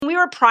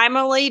were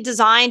primarily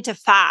designed to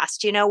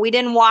fast. We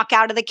didn't walk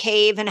out of the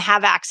cave and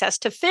have access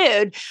to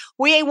food.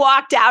 We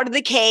walked out of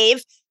the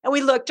cave and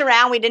we looked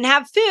around. We didn't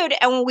have food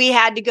and we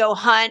had to go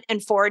hunt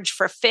and forage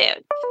for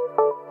food.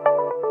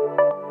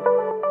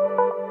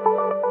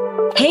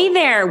 Hey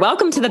there.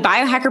 Welcome to the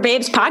Biohacker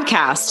Babes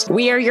podcast.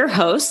 We are your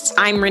hosts.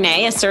 I'm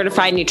Renee, a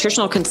certified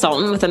nutritional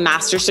consultant with a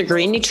master's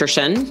degree in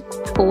nutrition.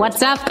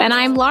 What's up? And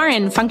I'm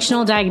Lauren,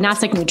 functional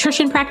diagnostic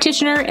nutrition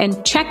practitioner and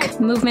CHEK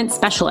movement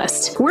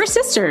specialist. We're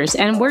sisters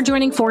and we're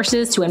joining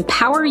forces to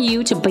empower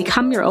you to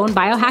become your own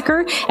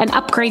biohacker and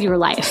upgrade your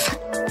life.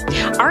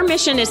 Our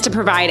mission is to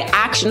provide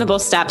actionable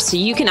steps so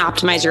you can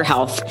optimize your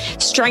health,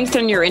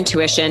 strengthen your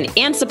intuition,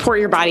 and support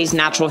your body's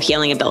natural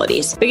healing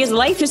abilities. Because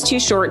life is too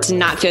short to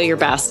not feel your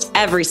best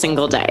every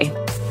single day.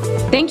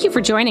 Thank you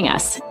for joining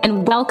us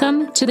and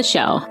welcome to the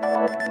show.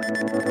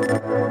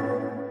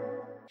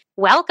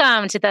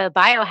 Welcome to the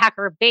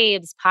Biohacker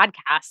Babes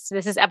podcast.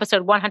 This is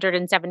episode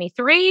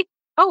 173.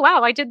 Oh,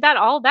 wow. I did that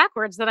all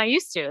backwards than I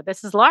used to.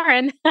 This is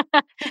Lauren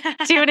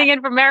tuning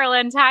in from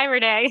Maryland. Hi,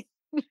 Renee.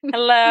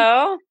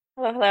 Hello.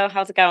 Hello.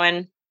 How's it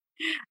going?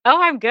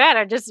 Oh, I'm good.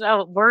 I just,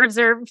 words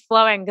are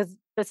flowing because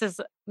this is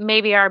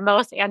maybe our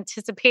most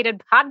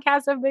anticipated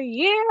podcast of the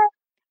year.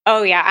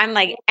 Oh, yeah. I'm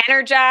like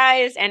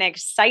energized and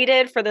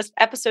excited for this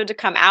episode to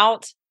come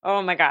out.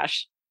 Oh, my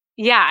gosh.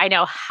 Yeah, I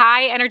know.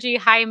 High energy,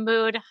 high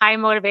mood, high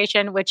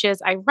motivation, which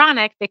is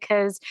ironic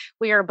because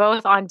we are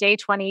both on day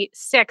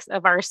 26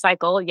 of our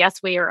cycle.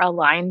 Yes, we are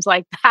aligned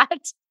like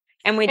that.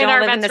 And we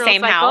don't live in the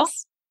same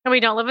house. And we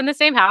don't live in the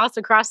same house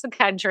across the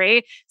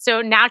country.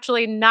 So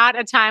naturally, not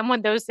a time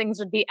when those things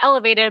would be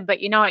elevated. But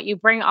you know what? You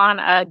bring on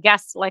a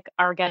guest like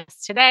our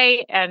guest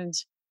today, and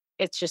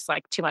it's just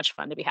like too much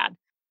fun to be had.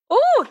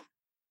 Ooh,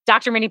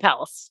 Dr. Mindy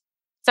Pelz.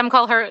 Some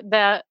call her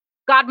the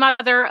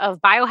godmother of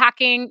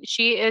biohacking.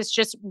 She is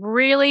just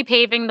really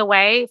paving the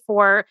way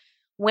for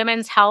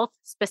women's health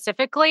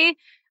specifically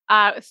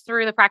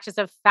through the practice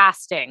of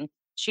fasting.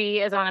 She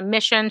is on a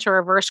mission to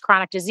reverse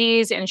chronic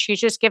disease, and she's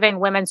just giving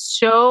women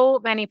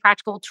so many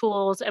practical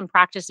tools and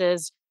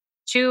practices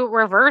to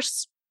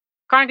reverse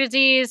chronic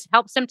disease,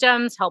 help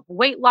symptoms, help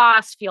weight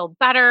loss, feel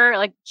better.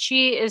 Like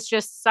she is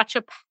just such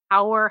a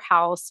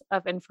powerhouse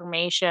of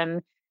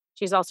information.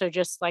 She's also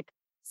just like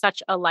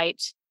such a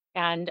light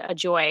and a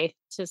joy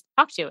to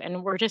talk to.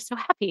 And we're just so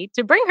happy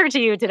to bring her to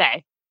you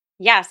today.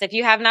 Yes. If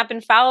you have not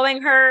been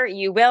following her,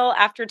 you will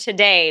after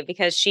today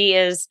because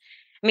she's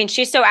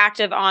so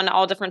active on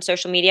all different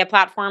social media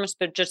platforms,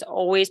 but just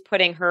always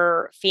putting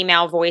her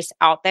female voice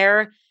out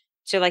there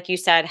to, like you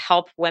said,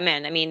 help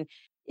women. I mean,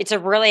 it's a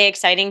really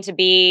exciting time to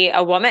be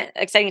a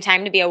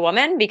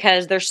woman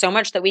because there's so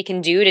much that we can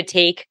do to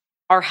take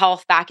our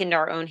health back into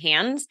our own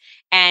hands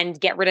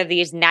and get rid of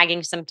these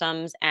nagging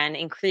symptoms and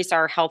increase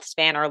our health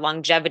span, our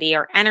longevity,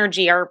 our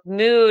energy, our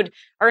mood,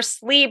 our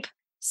sleep,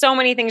 so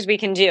many things we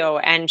can do.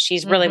 And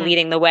she's really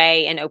leading the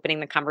way and opening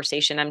the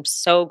conversation. I'm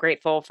so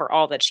grateful for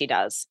all that she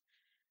does.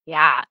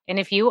 Yeah. And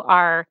if you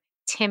are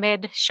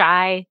timid,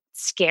 shy,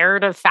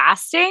 scared of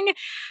fasting,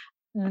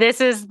 this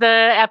is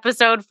the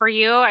episode for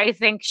you. I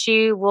think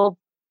she will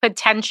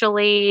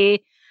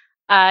potentially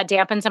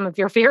dampen some of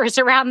your fears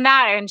around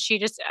that. And she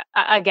just,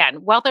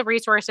 again, wealth of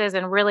resources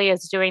and really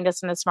is doing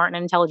this in a smart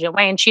and intelligent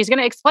way. And she's going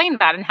to explain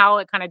that and how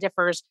it kind of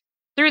differs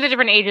through the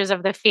different ages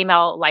of the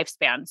female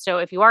lifespan. So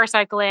if you are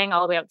cycling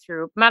all the way up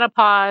through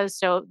menopause,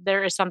 so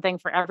there is something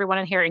for everyone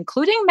in here,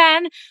 including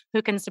men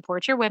who can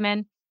support your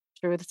women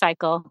through the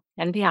cycle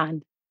and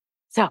beyond.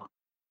 So,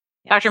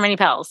 yes. Dr. Mindy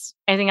Pelz,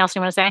 anything else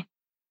you want to say?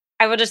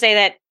 I will just say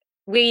that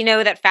we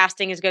know that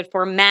fasting is good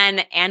for men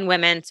and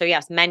women. So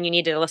yes, men, you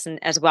need to listen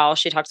as well.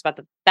 She talks about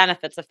the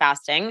benefits of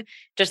fasting,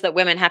 just that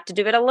women have to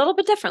do it a little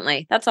bit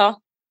differently. That's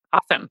all.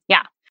 Awesome.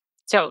 Yeah.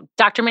 So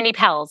Dr. Mindy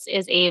Pelz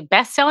is a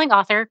best-selling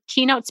author,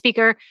 keynote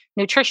speaker,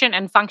 nutrition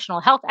and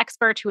functional health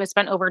expert who has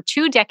spent over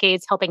 2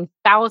 decades helping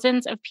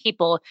thousands of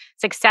people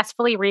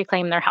successfully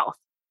reclaim their health.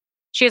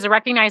 She is a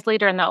recognized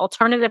leader in the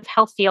alternative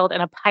health field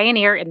and a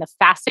pioneer in the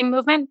fasting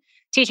movement,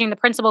 teaching the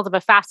principles of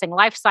a fasting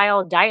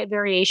lifestyle, diet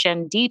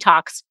variation,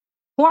 detox,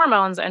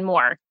 hormones, and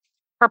more.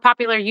 Her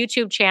popular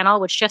YouTube channel,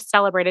 which just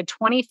celebrated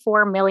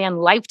 24 million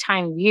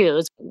lifetime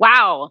views,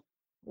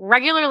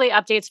 regularly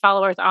updates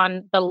followers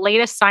on the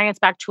latest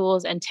science-backed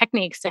tools and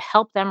techniques to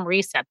help them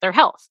reset their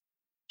health.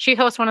 She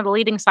hosts one of the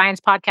leading science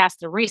podcasts,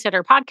 the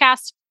Resetter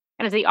Podcast,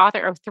 and is the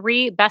author of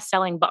 3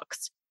 best-selling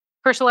books.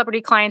 Her celebrity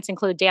clients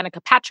include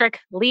Danica Patrick,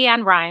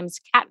 Leanne Rimes,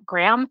 Kat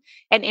Graham,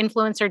 and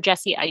influencer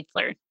Jesse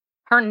Eichler.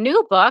 Her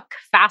new book,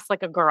 Fast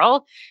Like a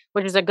Girl,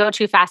 which is a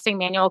go-to fasting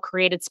manual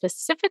created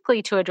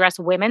specifically to address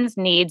women's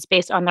needs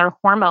based on their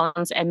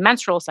hormones and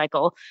menstrual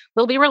cycle,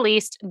 will be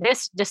released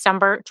this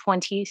December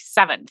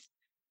 27th.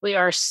 We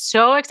are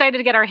so excited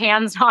to get our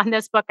hands on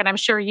this book, and I'm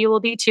sure you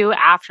will be too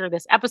after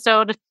this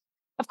episode.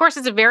 Of course,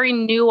 it's a very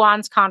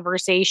nuanced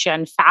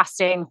conversation,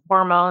 fasting,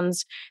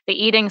 hormones, the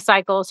eating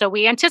cycle. So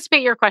we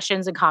anticipate your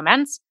questions and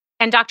comments.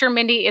 And Dr.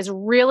 Mindy is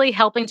really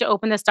helping to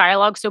open this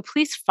dialogue. So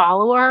please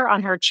follow her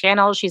on her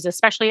channel. She's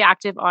especially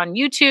active on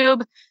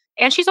YouTube,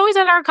 and she's always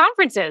at our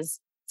conferences.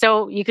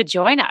 So you could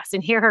join us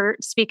and hear her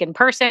speak in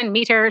person,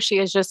 meet her. She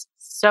is just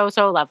so,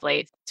 so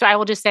lovely. So I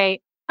will just say,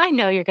 I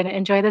know you're going to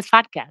enjoy this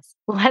podcast.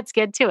 Let's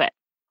get to it.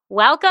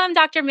 Welcome,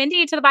 Dr.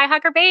 Mindy, to the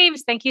Biohacker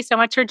Babes. Thank you so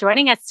much for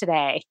joining us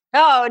today.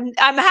 Oh,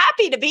 I'm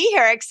happy to be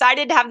here.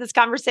 Excited to have this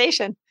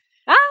conversation.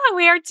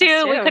 We are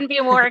too. We couldn't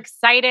be more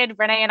excited.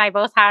 Renee and I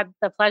both had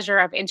the pleasure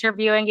of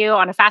interviewing you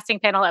on a fasting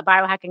panel at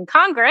Biohacking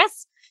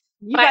Congress.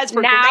 You guys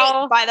were great,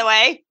 by the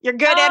way. You're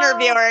good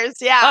interviewers.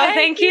 Yeah. Oh,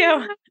 thank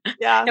you.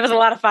 Yeah. It was a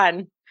lot of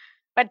fun.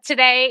 But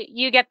today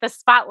you get the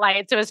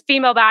spotlight. So as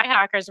female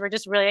biohackers, we're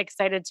just really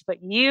excited to put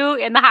you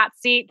in the hot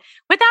seat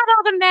without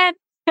all the men.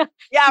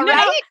 Yeah,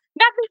 right?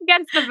 Nothing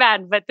against the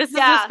men, but this is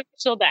a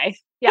special day.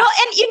 Yeah. Well,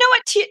 and you know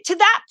what? To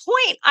that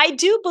point, I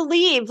do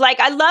believe, like,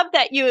 I love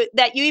that you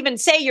even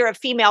say you're a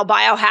female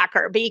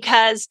biohacker,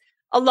 because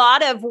a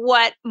lot of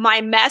what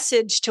my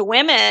message to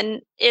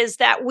women is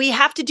that we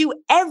have to do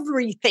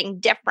everything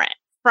different,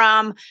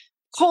 from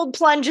cold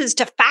plunges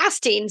to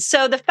fasting.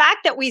 So the fact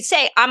that we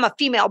say I'm a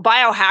female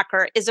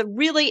biohacker is a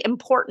really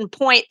important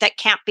point that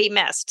can't be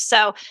missed.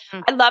 So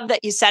I love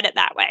that you said it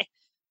that way.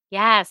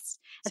 Yes.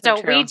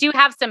 So we do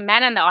have some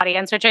men in the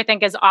audience, which I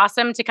think is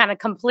awesome to kind of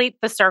complete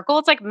the circle.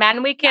 It's like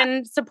men, we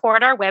can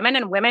support our women,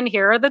 and women,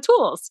 here are the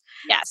tools.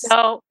 Yes.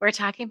 So we're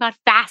talking about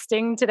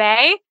fasting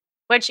today,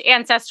 which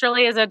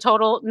ancestrally is a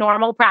total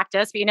normal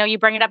practice. But, you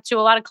bring it up to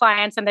a lot of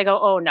clients and they go,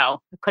 oh no,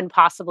 I couldn't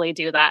possibly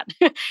do that.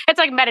 It's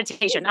like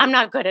meditation. I'm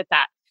not good at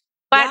that.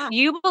 But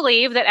you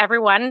believe that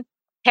everyone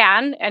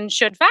can and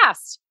should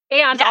fast.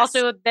 And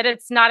also that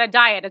it's not a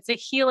diet, it's a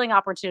healing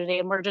opportunity.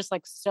 And we're just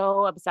like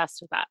so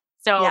obsessed with that.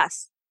 So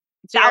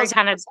Jerry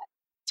kind of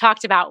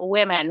talked about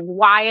women.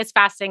 Why is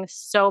fasting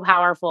so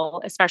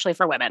powerful, especially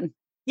for women?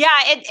 Yeah,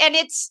 and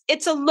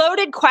it's a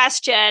loaded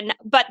question,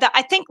 but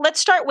I think let's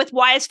start with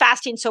why is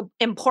fasting so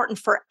important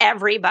for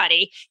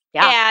everybody.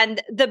 Yeah.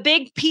 And the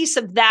big piece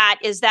of that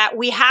is that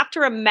we have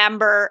to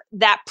remember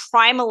that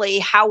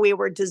primally how we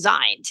were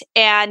designed.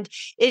 And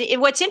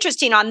what's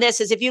interesting on this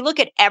is if you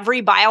look at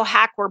every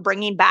biohack we're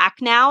bringing back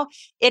now,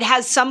 it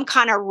has some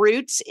kind of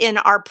roots in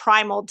our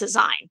primal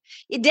design,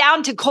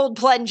 down to cold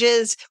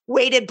plunges,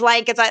 weighted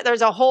blankets.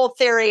 There's a whole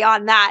theory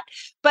on that.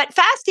 But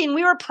fasting,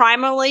 we were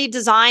primarily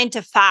designed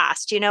to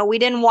fast. We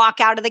didn't walk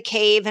out of the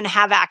cave and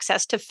have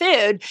access to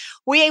food.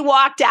 We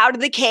walked out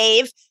of the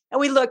cave and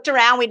we looked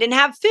around, we didn't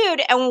have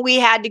food, and we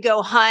had to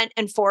go hunt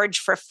and forage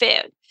for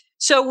food.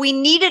 So we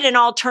needed an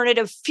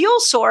alternative fuel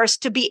source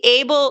to be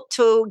able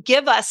to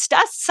give us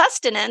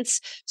sustenance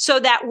so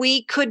that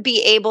we could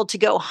be able to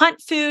go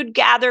hunt food,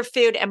 gather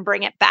food, and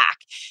bring it back.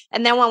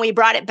 And then when we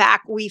brought it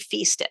back, we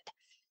feasted.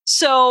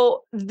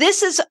 So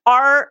this is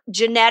our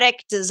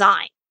genetic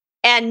design.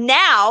 And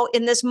now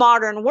in this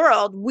modern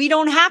world, we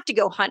don't have to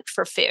go hunt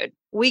for food.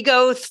 We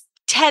go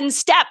 10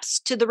 steps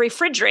to the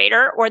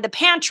refrigerator or the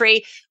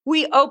pantry.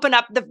 We open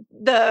up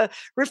the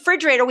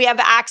refrigerator. We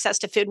have access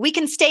to food. We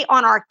can stay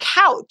on our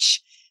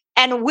couch,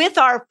 and with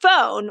our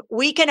phone,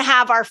 we can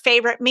have our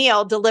favorite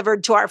meal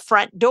delivered to our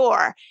front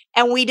door,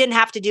 and we didn't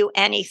have to do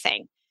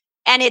anything.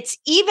 And it's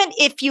even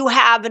if you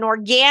have an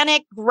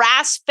organic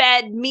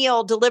grass-fed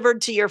meal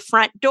delivered to your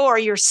front door,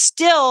 you're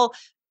still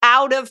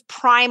out of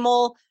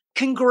primal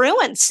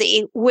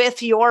congruency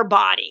with your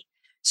body.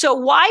 So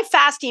why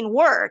fasting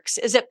works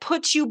is it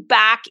puts you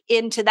back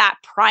into that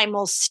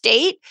primal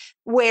state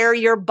where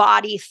your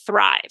body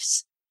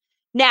thrives.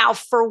 Now,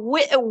 for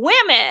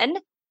women,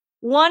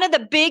 one of the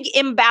big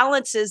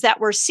imbalances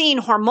that we're seeing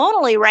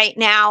hormonally right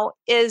now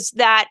is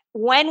that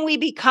when we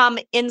become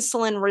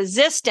insulin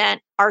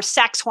resistant, our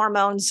sex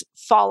hormones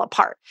fall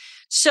apart.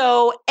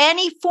 So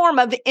any form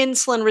of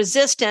insulin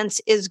resistance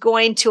is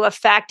going to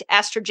affect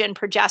estrogen,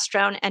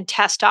 progesterone, and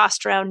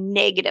testosterone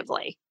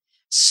negatively.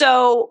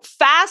 So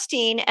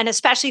fasting, and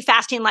especially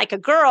fasting like a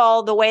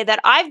girl, the way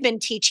that I've been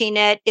teaching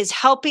it is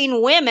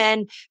helping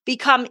women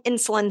become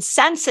insulin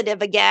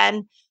sensitive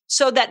again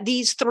so that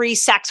these three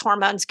sex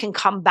hormones can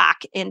come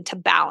back into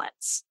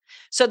balance.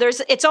 So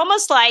it's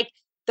almost like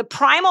the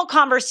primal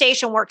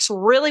conversation works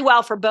really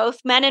well for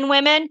both men and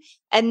women.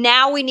 And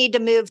now we need to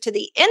move to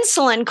the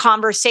insulin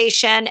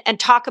conversation and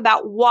talk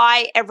about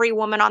why every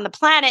woman on the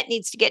planet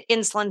needs to get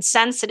insulin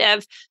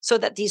sensitive so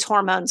that these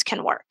hormones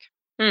can work.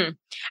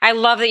 I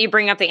love that you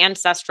bring up the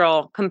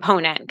ancestral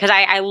component, because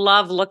I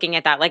love looking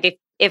at that. Like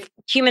if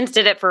humans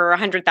did it for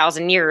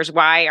 100,000 years,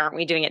 why aren't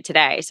we doing it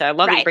today? So I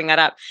love that you bring that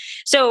up.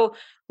 So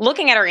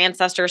looking at our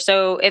ancestors,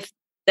 so if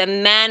the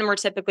men were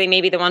typically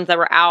maybe the ones that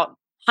were out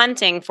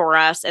hunting for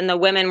us and the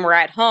women were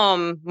at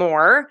home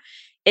more,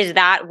 is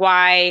that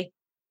why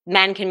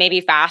men can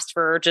maybe fast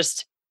for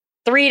just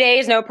 3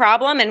 days, no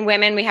problem, and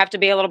women, we have to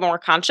be a little more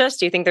conscious?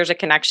 Do you think there's a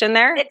connection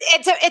there?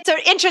 It's an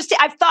interesting.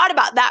 I've thought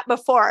about that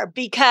before,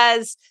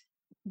 because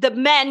the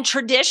men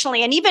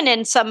traditionally, and even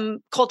in some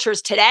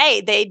cultures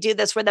today, they do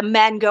this where the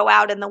men go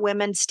out and the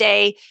women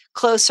stay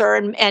closer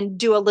and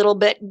do a little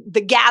bit the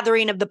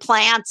gathering of the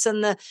plants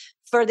and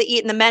for the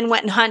eat, and the men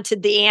went and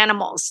hunted the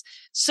animals.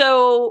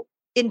 So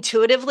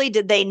intuitively,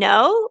 did they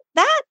know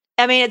that?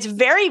 I mean, it's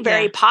very,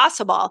 very Yeah.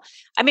 possible.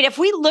 I mean, if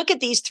we look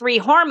at these three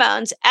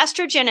hormones,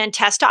 estrogen and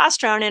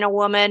testosterone in a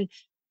woman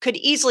could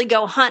easily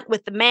go hunt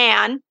with the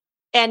man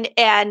and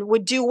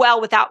would do well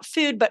without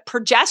food, but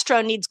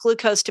progesterone needs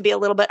glucose to be a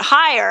little bit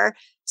higher.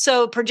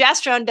 So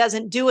progesterone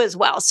doesn't do as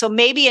well. So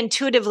maybe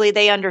intuitively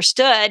they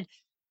understood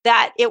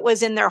that it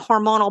was in their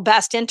hormonal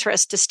best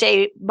interest to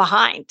stay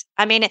behind.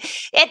 I mean, it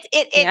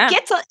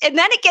gets, and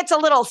then it gets a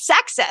little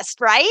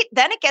sexist, right?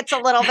 Then it gets a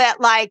little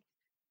bit like,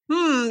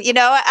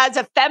 as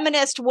a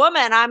feminist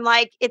woman, I'm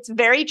like, it's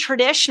very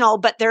traditional,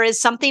 but there is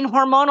something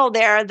hormonal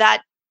there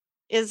that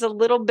is a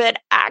little bit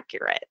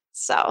accurate.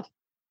 So,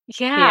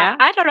 yeah.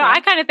 I don't know.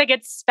 I kind of think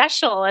it's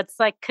special. It's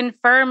like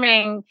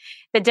confirming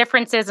the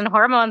differences in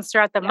hormones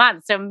throughout the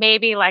month. So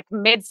maybe like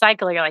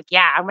mid-cycle, you're like,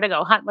 yeah, I'm going to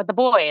go hunt with the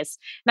boys.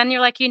 And then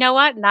you're like, you know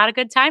what? Not a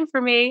good time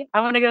for me. I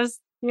want to go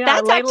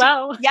lay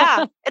low. Yeah.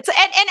 And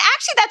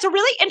actually, that's a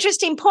really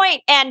interesting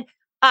point. And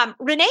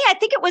Renee, I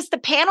think it was the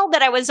panel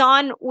that I was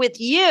on with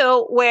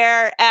you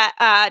where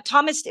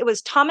it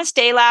was Thomas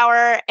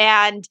Daylauer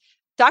and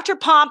Dr.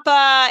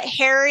 Pompa,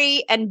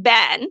 Harry, and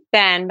Ben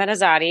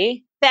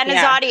Benazati.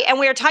 And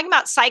we were talking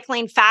about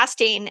cycling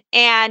fasting.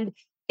 And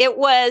it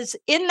was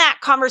in that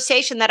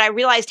conversation that I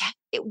realized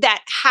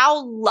that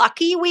how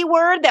lucky we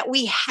were that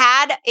we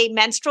had a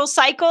menstrual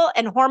cycle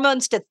and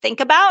hormones to think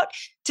about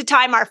to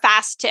time our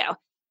fast to.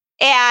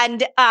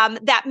 And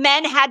that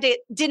men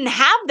didn't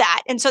have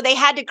that. And so they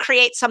had to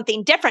create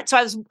something different. So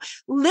I was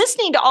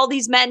listening to all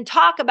these men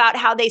talk about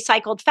how they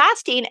cycled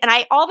fasting. And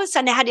I all of a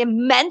sudden had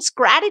immense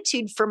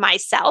gratitude for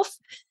myself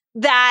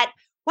that,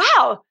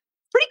 wow,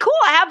 pretty cool.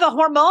 I have a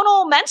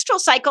hormonal menstrual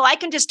cycle. I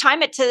can just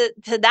time it to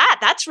that.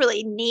 That's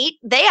really neat.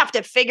 They have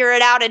to figure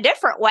it out a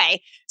different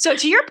way. So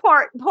to your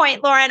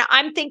point, Lauren,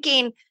 I'm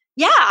thinking,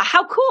 yeah,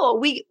 how cool.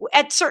 We,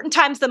 at certain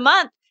times of the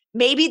month,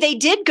 maybe they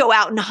did go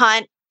out and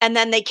hunt. And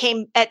then they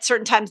came at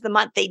certain times of the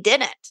month, they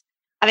didn't.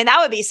 I mean,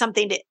 that would be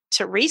something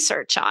to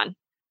research on.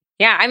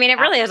 Yeah. I mean, it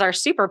really is our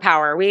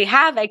superpower. We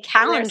have a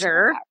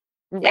calendar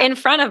in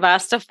front of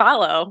us to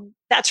follow.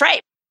 That's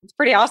right. It's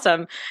pretty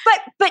awesome.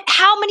 But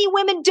how many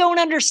women don't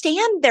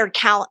understand their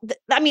calendar?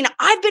 I mean,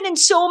 I've been in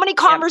so many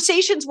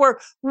conversations where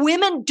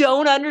women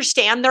don't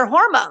understand their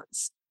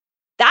hormones.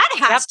 That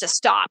has to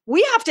stop.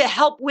 We have to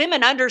help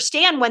women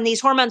understand when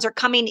these hormones are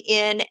coming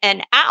in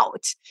and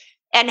out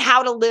and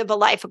how to live a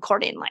life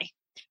accordingly.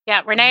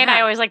 Yeah, Renee and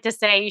I always like to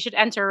say you should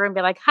enter a room and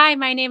be like, hi,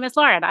 my name is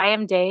Lauren. I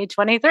am day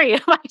 23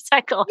 of my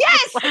cycle.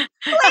 Yes.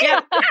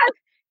 Yes.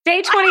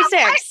 Day 26.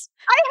 I have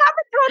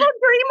a total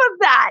dream of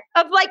that.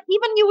 Of like,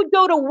 even you would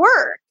go to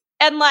work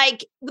and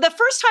like the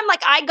first time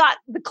like I got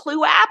the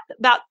Clue app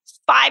about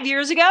 5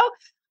 years ago,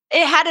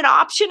 it had an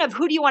option of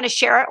who do you want to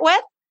share it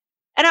with?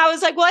 And I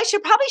was like, well, I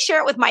should probably share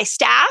it with my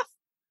staff.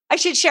 I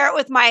should share it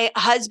with my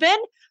husband.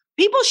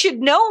 People should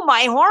know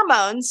my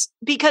hormones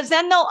because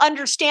then they'll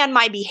understand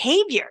my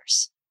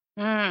behaviors.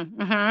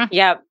 Mm-hmm.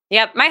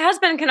 Yep. My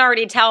husband can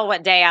already tell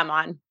what day I'm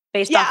on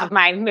based off of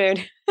my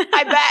mood.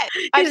 I bet.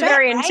 He's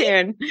very in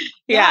tune.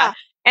 Yeah.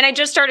 And I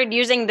just started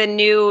using the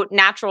new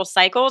Natural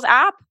Cycles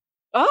app,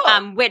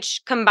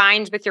 which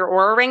combines with your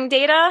Oura Ring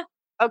data.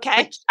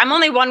 Okay. I'm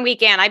only 1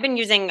 week in. I've been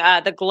using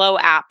the Glow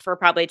app for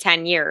probably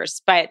 10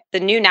 years, but the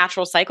new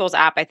Natural Cycles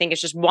app, I think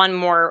is just one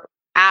more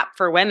app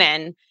for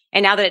women.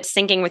 And now that it's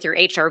syncing with your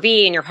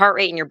HRV and your heart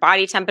rate and your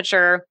body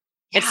temperature,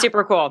 it's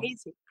super cool.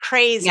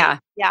 Crazy. Yeah.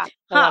 Check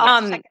it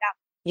out.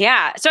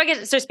 Yeah.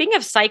 So speaking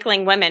of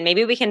cycling women,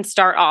 maybe we can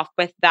start off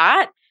with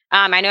that.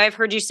 I know I've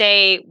heard you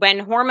say when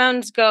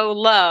hormones go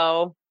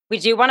low, we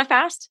do want to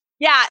fast.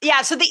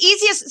 Yeah. So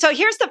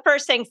here's the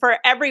first thing for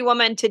every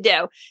woman to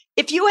do.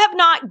 If you have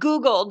not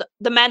Googled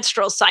the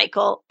menstrual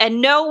cycle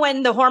and know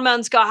when the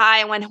hormones go high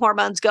and when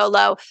hormones go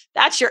low,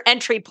 that's your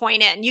entry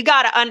point in. You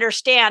got to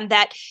understand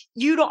that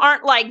you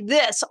aren't like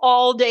this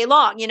all day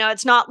long.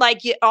 It's not like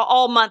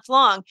all month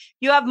long.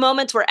 You have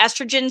moments where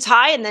estrogen's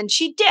high and then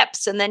she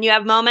dips. And then you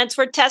have moments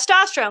where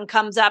testosterone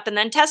comes up and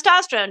then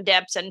testosterone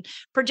dips and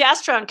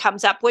progesterone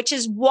comes up, which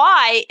is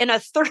why in a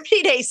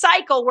 30-day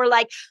cycle, we're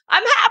like,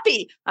 I'm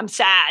happy. I'm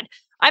sad.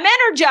 I'm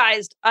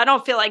energized. I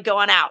don't feel like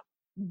going out.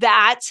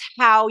 That's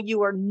how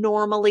you are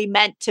normally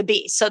meant to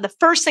be. So the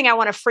first thing I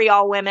want to free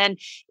all women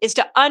is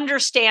to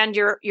understand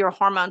your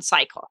hormone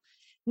cycle.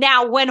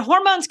 Now, when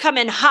hormones come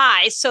in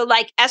high, so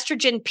like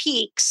estrogen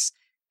peaks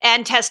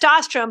and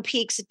testosterone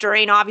peaks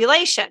during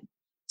ovulation.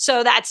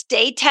 So that's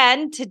day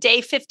 10 to day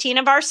 15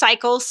 of our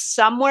cycle.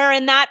 Somewhere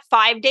in that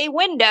 5-day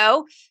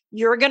window,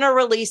 you're going to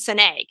release an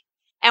egg.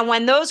 And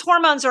when those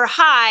hormones are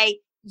high,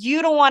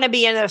 you don't want to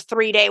be in a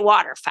 3-day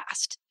water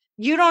fast.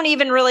 You don't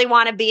even really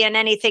want to be in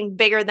anything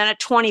bigger than a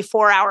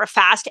 24-hour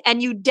fast.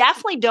 And you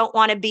definitely don't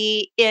want to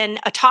be in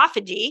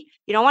autophagy.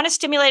 You don't want to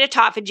stimulate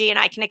autophagy. And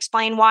I can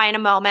explain why in a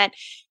moment.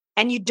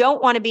 And you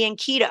don't want to be in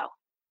keto.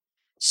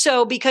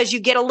 So because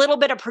you get a little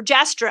bit of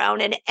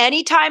progesterone, and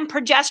anytime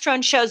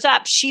progesterone shows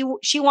up, she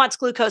wants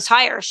glucose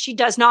higher. She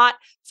does not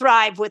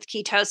thrive with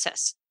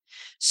ketosis.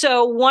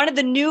 So one of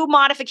the new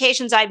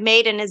modifications I've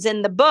made and is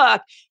in the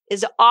book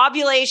is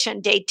ovulation,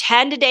 day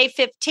 10 to day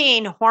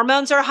 15.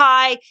 Hormones are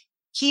high.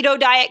 Keto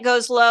diet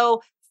goes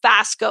low,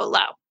 fast go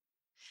low.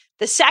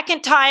 The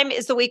second time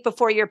is the week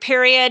before your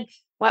period.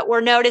 What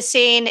we're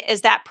noticing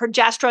is that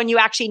progesterone, you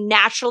actually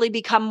naturally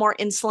become more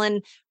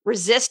insulin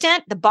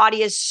resistant. The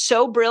body is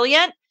so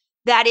brilliant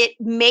that it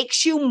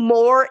makes you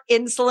more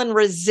insulin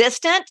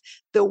resistant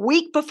the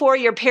week before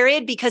your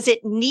period because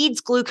it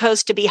needs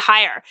glucose to be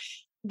higher.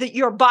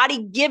 Your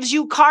body gives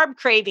you carb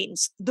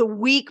cravings the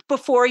week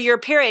before your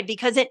period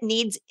because it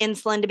needs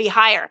insulin to be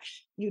higher.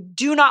 You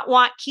do not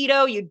want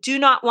keto. You do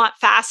not want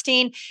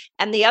fasting.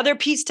 And the other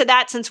piece to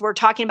that, since we're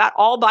talking about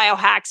all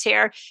biohacks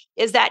here,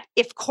 is that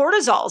if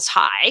cortisol is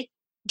high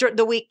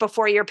the week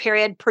before your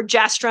period,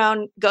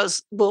 progesterone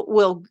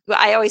will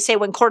I always say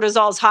when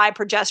cortisol is high,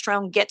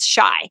 progesterone gets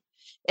shy.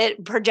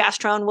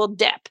 Progesterone will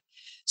dip.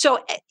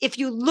 So if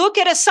you look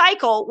at a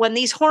cycle when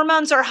these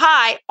hormones are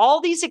high, all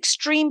these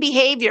extreme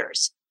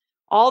behaviors,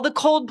 all the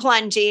cold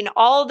plunging,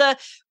 all the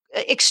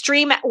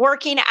extreme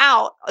working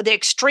out, the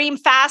extreme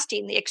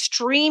fasting, the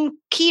extreme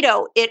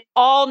keto, it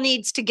all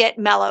needs to get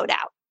mellowed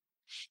out.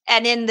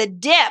 And in the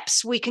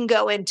dips, we can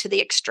go into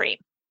the extreme.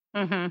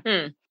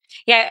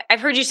 Yeah,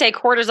 I've heard you say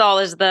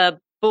cortisol is the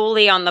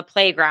bully on the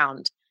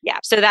playground. Yeah.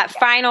 So that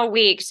final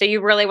week, so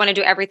you really want to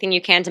do everything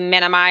you can to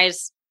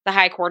minimize the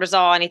high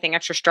cortisol, anything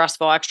extra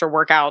stressful, extra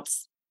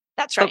workouts.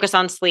 That's right. Focus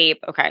on sleep.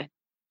 Okay.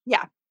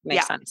 Yeah.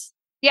 Makes sense.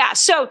 Yeah.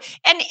 So,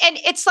 and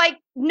it's like,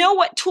 know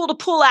what tool to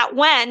pull out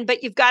when,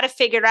 but you've got to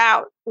figure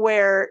out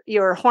where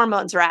your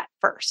hormones are at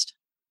first.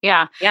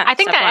 Yeah. I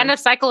think that end one. of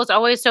cycle is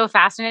always so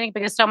fascinating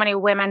because so many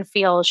women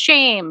feel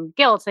shame,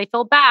 guilt. They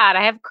feel bad.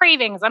 I have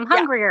cravings. I'm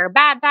hungrier.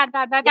 Bad.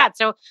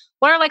 So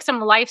what are like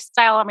some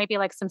lifestyle or maybe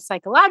like some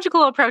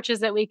psychological approaches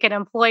that we can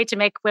employ to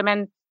make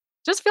women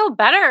just feel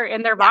better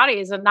in their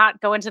bodies and not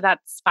go into that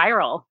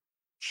spiral?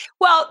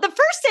 Well, the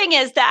first thing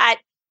is that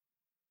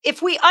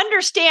if we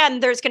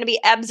understand there's going to be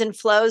ebbs and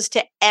flows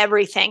to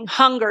everything,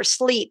 hunger,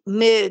 sleep,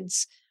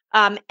 moods,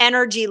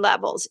 energy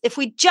levels, if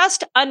we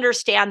just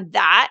understand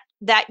that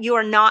you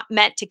are not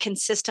meant to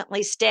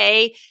consistently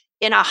stay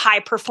in a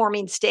high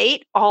performing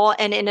state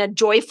and in a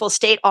joyful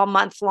state all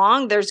month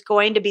long, there's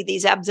going to be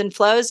these ebbs and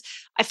flows.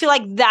 I feel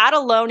like that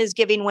alone is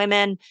giving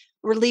women,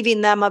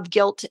 relieving them of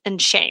guilt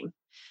and shame.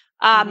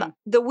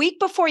 The week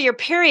before your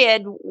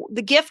period,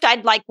 the gift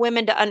I'd like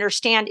women to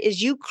understand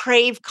is you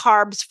crave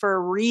carbs for a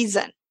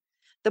reason.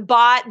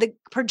 The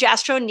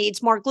progesterone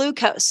needs more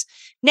glucose.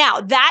 Now,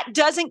 that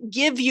doesn't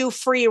give you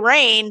free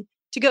rein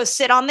to go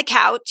sit on the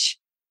couch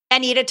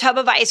and eat a tub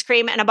of ice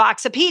cream and a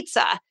box of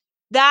pizza.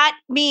 That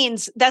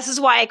means, this is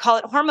why I call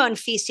it hormone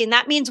feasting.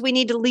 That means we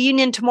need to lean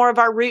into more of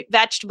our root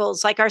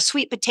vegetables, like our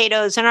sweet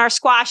potatoes and our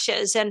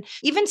squashes, and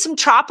even some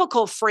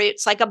tropical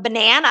fruits like a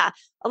banana.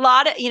 A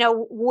lot of,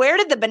 where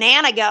did the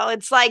banana go?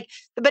 It's like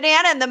the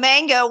banana and the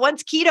mango.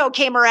 Once keto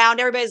came around,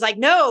 everybody's like,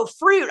 no,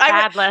 fruit.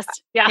 Bad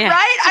list. Yeah.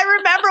 Right? I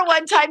remember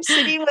one time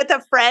sitting with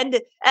a friend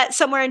at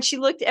somewhere, and she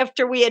looked,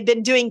 after we had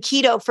been doing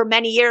keto for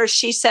many years,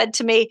 she said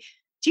to me,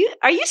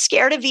 are you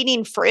scared of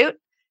eating fruit?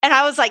 And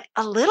I was like,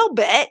 a little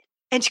bit.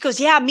 And she goes,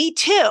 yeah, me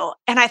too.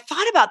 And I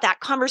thought about that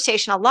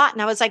conversation a lot.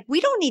 And I was like,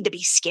 we don't need to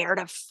be scared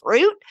of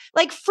fruit.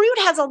 Like, fruit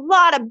has a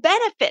lot of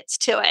benefits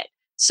to it.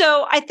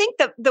 So I think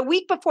that the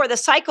week before the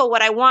cycle,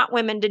 what I want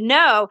women to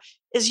know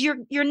is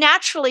you're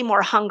naturally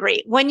more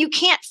hungry. When you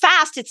can't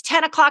fast, it's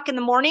 10 o'clock in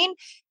the morning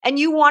and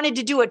you wanted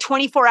to do a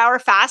 24-hour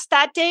fast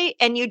that day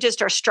and you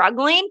just are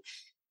struggling.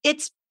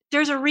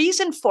 There's a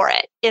reason for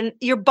it. And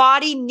your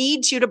body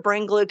needs you to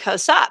bring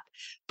glucose up.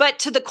 But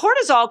to the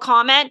cortisol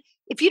comment,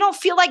 if you don't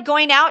feel like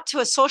going out to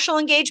a social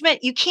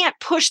engagement, you can't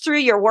push through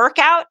your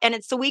workout and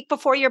it's the week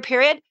before your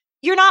period,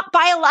 you're not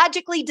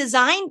biologically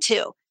designed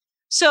to.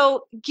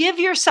 So give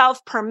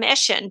yourself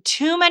permission.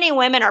 Too many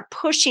women are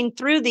pushing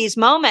through these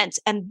moments,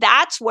 and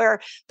that's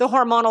where the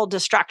hormonal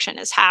destruction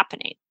is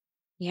happening.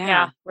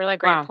 Yeah, really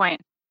great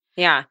point.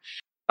 Yeah.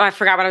 Oh, I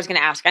forgot what I was going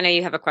to ask. I know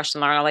you have a question,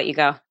 Lauren. I'll let you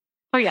go.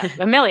 Oh yeah,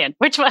 a million.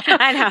 Which one?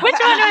 I know. Which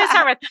one do I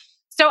start with?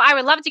 So I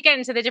would love to get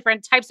into the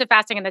different types of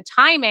fasting and the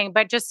timing,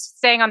 but just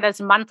staying on this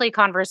monthly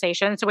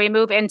conversation. So we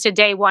move into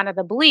day one of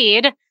the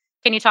bleed.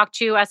 Can you talk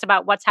to us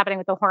about what's happening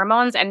with the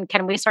hormones and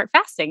can we start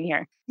fasting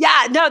here?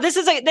 Yeah, no, this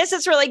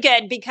is really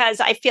good because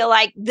I feel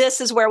like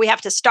this is where we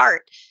have to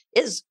start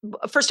is,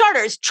 for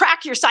starters,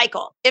 track your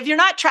cycle. If you're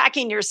not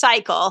tracking your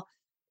cycle,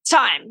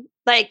 time.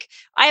 Like,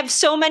 I have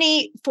so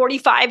many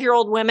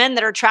 45-year-old women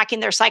that are tracking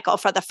their cycle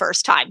for the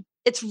first time.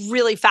 It's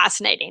really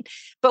fascinating,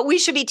 but we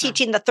should be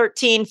teaching the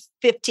 13,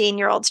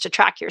 15-year-olds to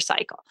track your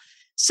cycle.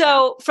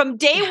 So from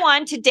day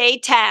 1 to day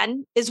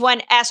 10 is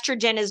when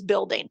estrogen is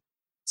building.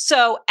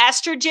 So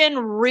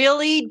estrogen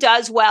really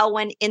does well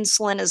when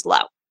insulin is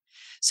low.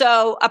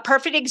 So a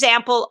perfect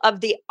example of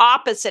the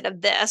opposite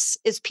of this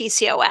is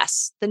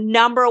PCOS, the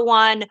number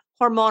one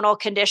hormonal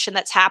condition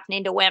that's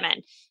happening to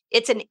women.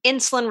 It's an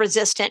insulin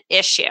resistant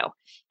issue.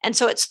 And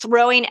so it's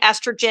throwing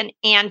estrogen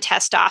and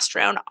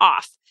testosterone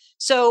off.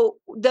 So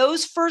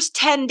those first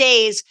 10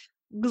 days,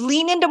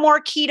 lean into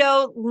more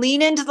keto,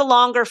 lean into the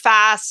longer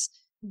fasts,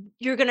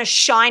 you're going to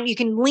shine. You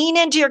can lean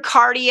into your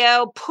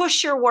cardio,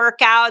 push your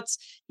workouts.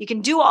 You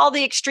can do all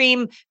the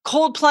extreme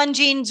cold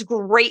plunging's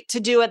great to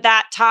do at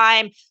that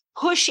time.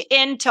 Push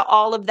into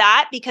all of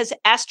that because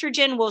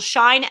estrogen will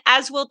shine,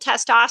 as will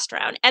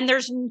testosterone, and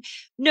there's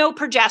no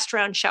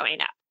progesterone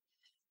showing up.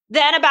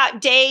 Then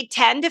about day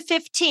 10 to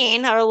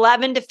 15 or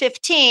 11 to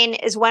 15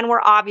 is when we're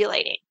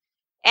ovulating.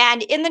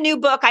 And in the new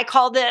book, I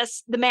call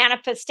this the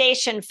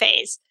manifestation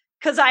phase.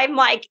 Because I'm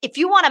like, if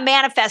you want to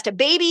manifest a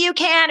baby, you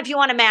can. If you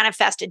want to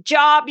manifest a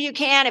job, you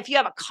can. If you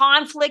have a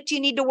conflict you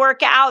need to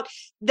work out,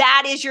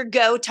 that is your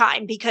go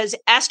time because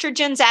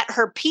estrogen's at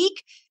her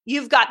peak.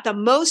 You've got the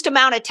most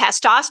amount of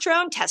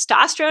testosterone.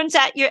 Testosterone's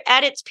at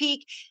its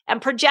peak,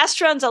 and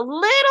progesterone's a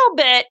little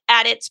bit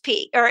at its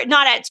peak, or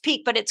not at its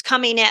peak, but it's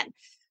coming in.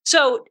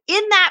 So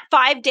in that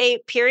 5-day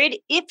period,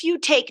 if you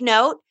take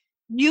note,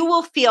 you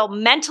will feel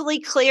mentally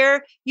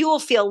clear. You will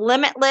feel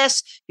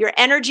limitless. Your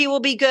energy will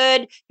be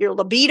good. Your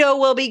libido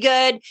will be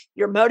good.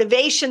 Your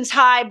motivation's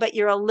high, but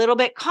you're a little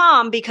bit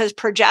calm because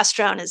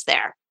progesterone is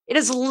there. It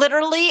is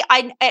literally,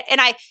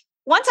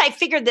 once I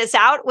figured this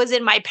out was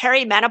in my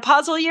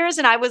perimenopausal years.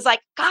 And I was like,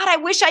 God, I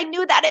wish I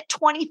knew that at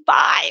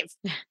 25.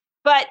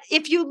 But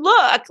if you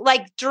look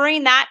like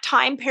during that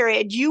time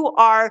period, you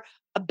are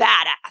a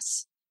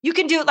badass. You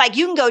can do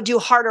you can go do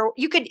harder.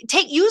 You could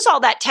use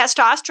all that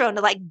testosterone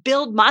to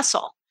build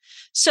muscle.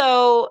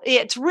 So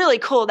it's really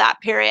cool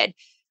that period.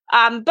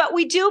 But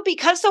we do,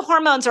 because the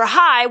hormones are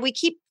high, we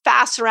keep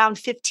fasts around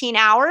 15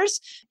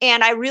 hours.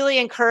 And I really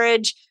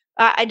encourage,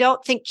 I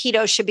don't think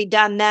keto should be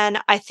done then.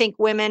 I think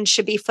women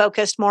should be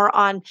focused more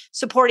on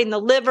supporting the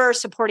liver,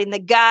 supporting the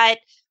gut.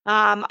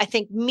 I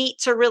think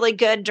meats are really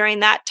good during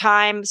that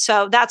time.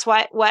 So that's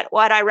what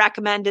I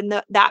recommend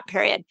in that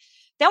period.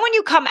 Then when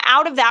you come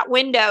out of that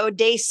window,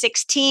 day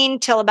 16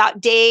 till about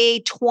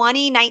day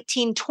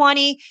 19,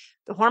 20,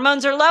 the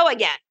hormones are low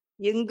again.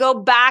 You can go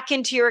back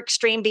into your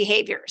extreme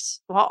behaviors,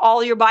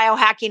 all your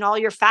biohacking, all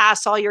your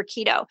fasts, all your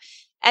keto.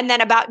 And then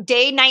about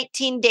day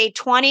 19, day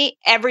 20,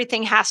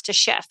 everything has to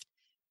shift.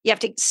 You have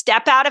to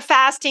step out of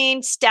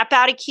fasting, step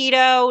out of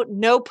keto,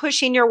 no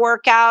pushing your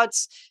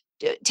workouts,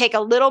 take a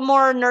little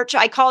more nurture.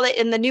 I call it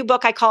in the new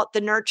book, I call it the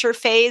nurture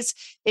phase.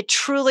 It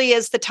truly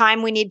is the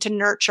time we need to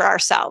nurture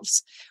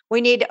ourselves. We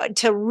need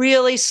to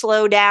really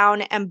slow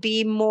down and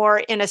be more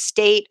in a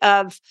state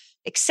of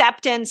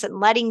acceptance and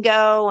letting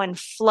go and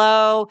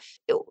flow.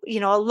 A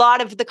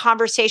lot of the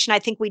conversation I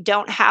think we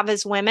don't have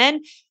as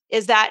women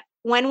is that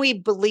when we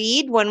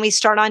bleed, when we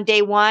start on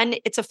day 1,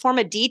 it's a form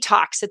of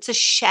detox. It's a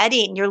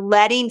shedding. You're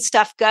letting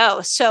stuff go.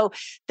 So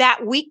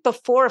that week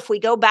before, if we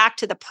go back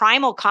to the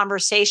primal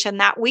conversation,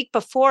 that week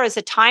before is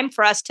a time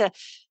for us to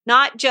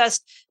not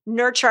just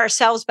nurture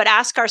ourselves, but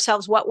ask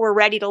ourselves what we're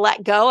ready to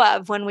let go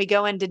of when we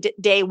go into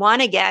day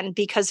 1 again,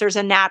 because there's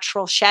a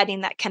natural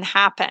shedding that can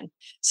happen.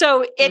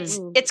 So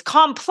it's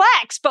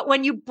complex, but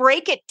when you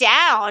break it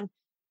down,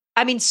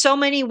 so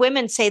many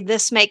women say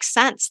this makes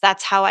sense.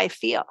 That's how I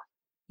feel.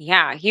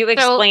 Yeah, you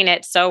explain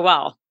it so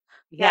well.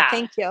 Yeah,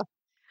 thank you.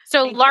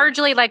 So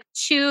largely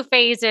 2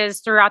 phases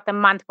throughout the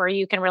month where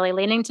you can really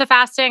lean into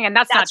fasting. And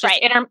that's not just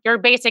right. Your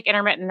basic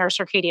intermittent or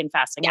circadian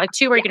fasting, Yeah.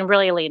 2 where you can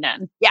really lean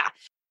in. Yeah.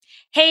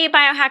 Hey,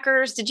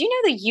 biohackers, did you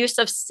know the use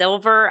of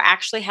silver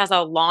actually has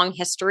a long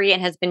history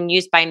and has been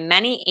used by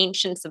many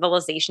ancient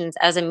civilizations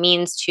as a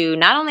means to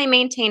not only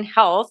maintain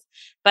health,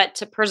 but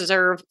to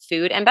preserve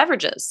food and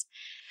beverages?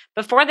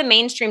 Before the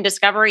mainstream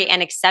discovery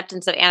and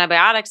acceptance of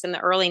antibiotics in the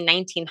early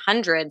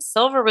 1900s,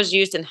 silver was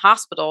used in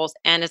hospitals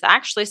and is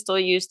actually still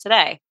used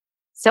today.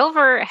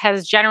 Silver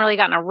has generally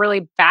gotten a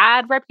really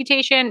bad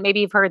reputation.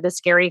 Maybe you've heard the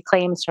scary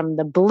claims from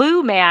the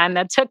blue man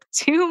that took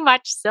too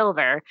much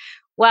silver.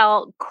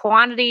 Well,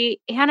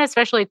 quantity and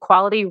especially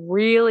quality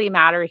really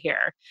matter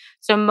here.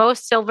 So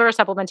most silver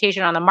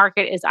supplementation on the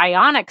market is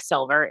ionic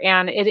silver,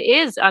 and it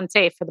is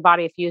unsafe for the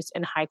body if used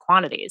in high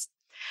quantities.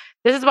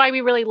 This is why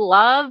we really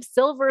love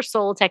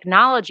SilverSol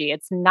technology.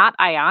 It's not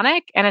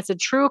ionic, and it's a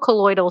true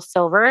colloidal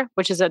silver,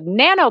 which is a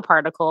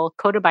nanoparticle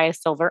coated by a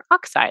silver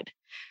oxide.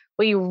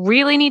 What you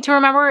really need to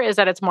remember is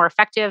that it's more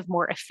effective,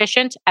 more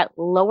efficient at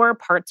lower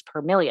parts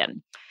per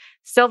million.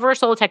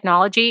 SilverSol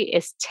technology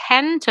is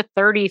 10 to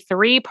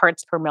 33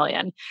 parts per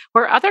million,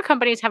 where other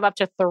companies have up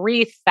to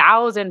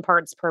 3,000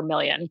 parts per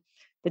million.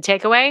 The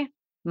takeaway?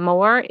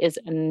 More is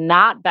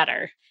not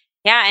better.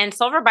 Yeah, and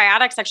Silver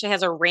Biotics actually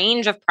has a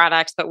range of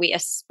products, but we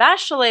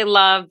especially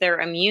love their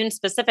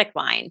immune-specific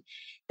line.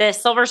 The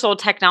SilverSol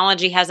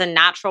technology has a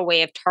natural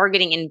way of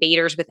targeting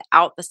invaders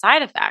without the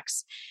side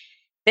effects.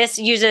 This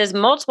uses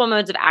multiple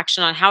modes of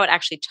action on how it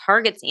actually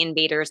targets the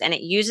invaders, and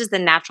it uses the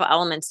natural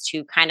elements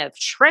to kind of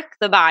trick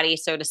the body,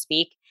 so to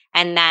speak,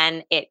 and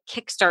then it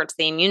kickstarts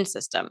the immune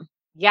system.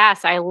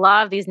 Yes, I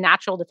love these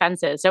natural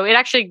defenses. So it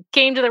actually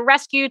came to the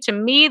rescue to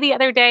me the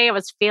other day. I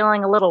was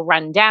feeling a little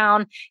run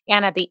down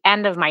and at the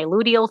end of my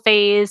luteal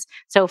phase.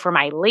 So for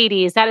my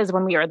ladies, that is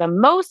when we are the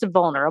most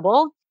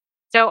vulnerable.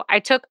 So I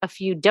took a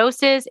few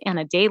doses and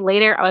a day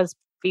later, I was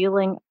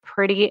feeling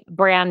pretty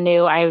brand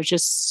new. I was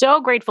just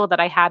so grateful that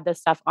I had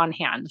this stuff on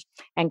hand.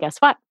 And guess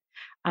what?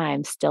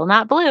 I'm still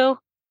not blue.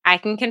 I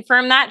can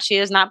confirm that she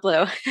is not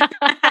blue.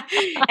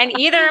 And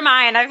either am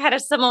I. And I've had a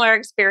similar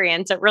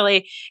experience. It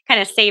really kind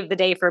of saved the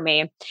day for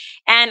me.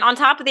 And on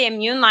top of the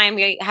immune line,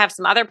 we have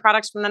some other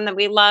products from them that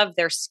we love.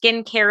 Their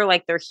skincare,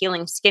 like their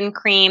healing skin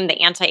cream,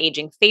 the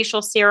anti-aging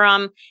facial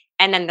serum,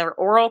 and then their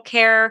oral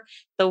care.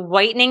 The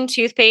whitening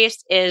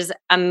toothpaste is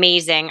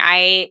amazing.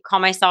 I call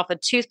myself a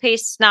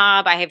toothpaste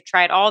snob. I have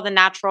tried all the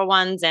natural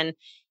ones, and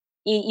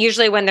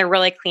usually when they're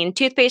really clean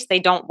toothpaste, they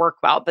don't work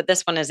well, but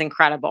this one is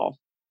incredible.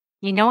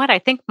 You know what? I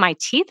think my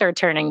teeth are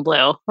turning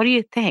blue. What do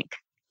you think?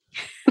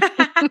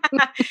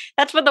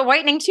 That's what the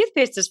whitening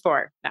toothpaste is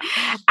for. No.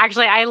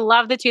 Actually, I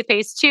love the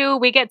toothpaste too.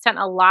 We get sent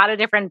a lot of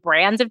different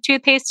brands of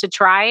toothpaste to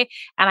try.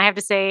 And I have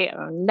to say,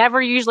 I'm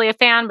never usually a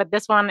fan, but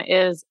this one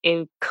is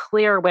a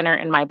clear winner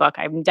in my book.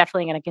 I'm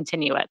definitely going to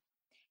continue it.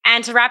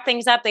 And to wrap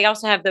things up, they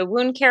also have the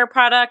wound care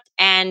product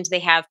and they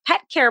have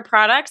pet care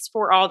products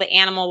for all the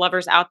animal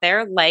lovers out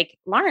there, like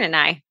Lauren and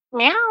I.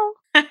 Meow.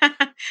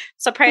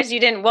 Surprised you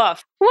didn't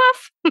woof.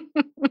 Woof.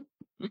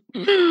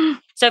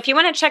 So if you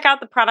want to check out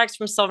the products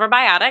from Silver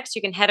Biotics,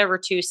 you can head over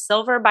to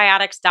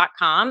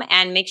silverbiotics.com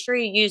and make sure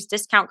you use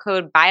discount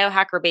code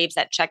BiohackerBabes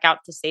at checkout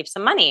to save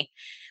some money.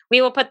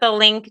 We will put the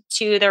link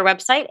to their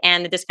website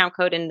and the discount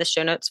code in the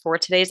show notes for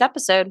today's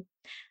episode.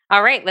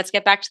 All right, let's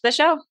get back to the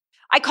show.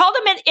 I call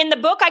them in the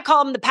book, I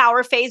call them the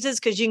power phases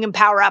because you can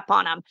power up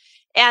on them.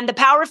 And the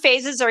power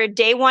phases are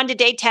day 1 to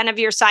day 10 of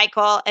your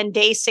cycle and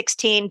day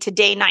 16 to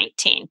day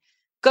 19.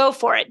 Go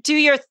for it. Do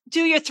your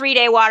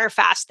 3-day water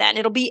fast then.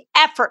 It'll be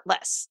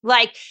effortless.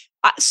 Like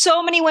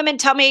so many women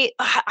tell me,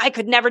 I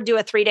could never do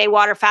a 3-day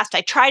water fast.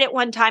 I tried it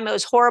one time. It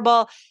was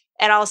horrible.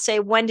 And I'll say,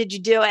 when did you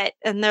do it?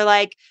 And they're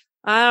like,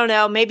 I don't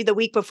know, maybe the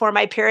week before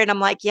my period. I'm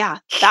like, yeah,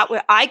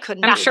 I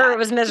couldn't. I'm sure it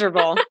was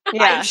miserable.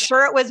 Yeah. I'm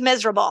sure it was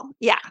miserable.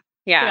 Yeah.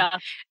 Yeah.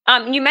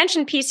 You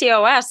mentioned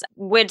PCOS.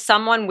 Would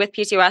someone with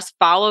PCOS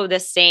follow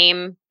the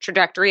same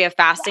trajectory of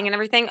fasting and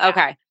everything? Yeah.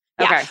 Okay.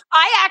 Yeah. Okay.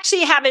 I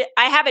actually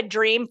have a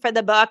dream for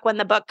the book when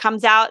the book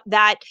comes out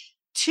that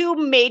 2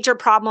 major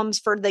problems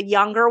for the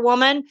younger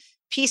woman,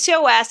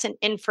 PCOS and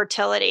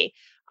infertility.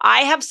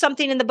 I have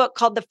something in the book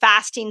called the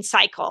fasting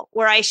cycle,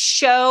 where I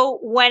show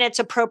when it's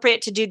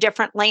appropriate to do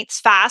different lengths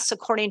fasts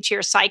according to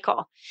your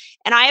cycle.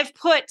 And I have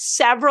put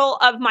several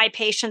of my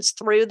patients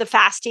through the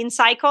fasting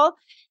cycle.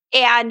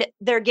 And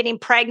they're getting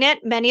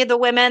pregnant. Many of the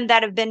women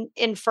that have been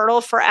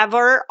infertile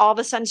forever, all of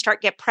a sudden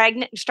start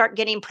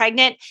getting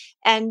pregnant,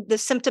 and the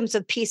symptoms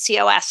of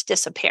PCOS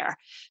disappear.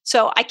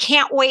 So I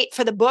can't wait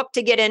for the book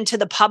to get into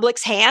the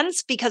public's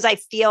hands because I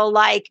feel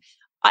like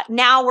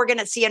now we're going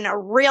to see in a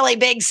really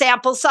big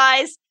sample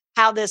size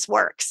how this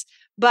works.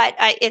 But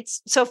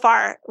it's so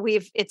far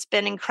it's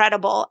been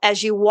incredible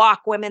as you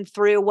walk women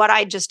through what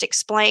I just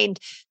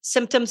explained,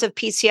 symptoms of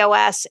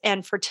PCOS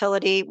and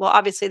fertility. Well,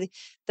 obviously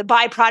the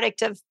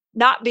byproduct of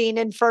not being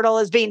infertile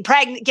is being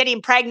pregnant,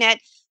 getting pregnant.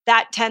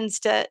 That tends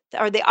to,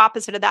 or the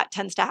opposite of that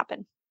tends to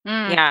happen.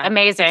 Yeah.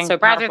 Amazing. So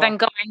rather than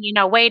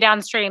going, way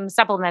downstream,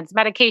 supplements,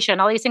 medication,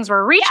 all these things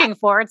we're reaching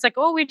for. It's like,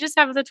 oh, we just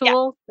have the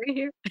tool right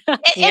here.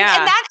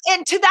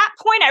 And to that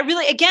point,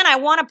 I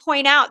want to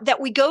point out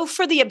that we go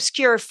for the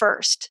obscure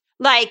first.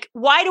 Like,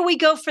 why do we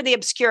go for the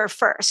obscure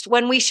first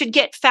when we should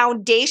get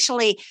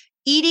foundationally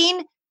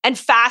eating and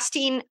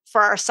fasting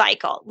for our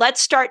cycle? Let's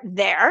start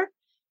there.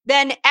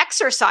 Then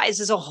exercise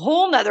is a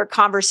whole nother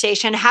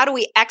conversation. How do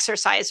we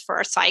exercise for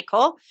our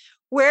cycle?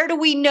 Where do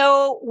we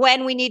know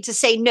when we need to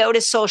say no to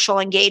social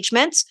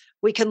engagements?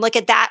 We can look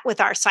at that with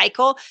our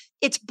cycle.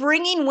 It's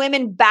bringing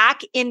women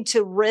back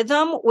into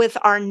rhythm with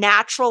our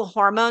natural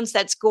hormones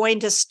that's going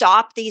to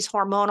stop these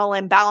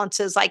hormonal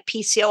imbalances like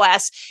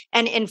PCOS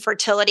and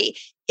infertility.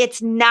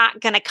 It's not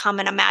going to come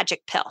in a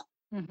magic pill.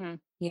 Mm-hmm.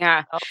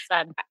 Yeah. Well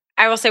said.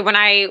 I will say when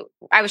I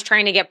was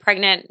trying to get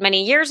pregnant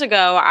many years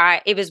ago,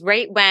 it was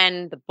right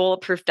when the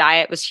bulletproof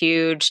diet was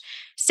huge.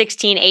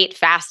 16/8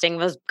 fasting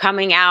was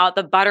coming out,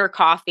 the butter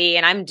coffee,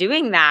 and I'm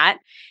doing that.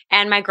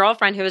 And my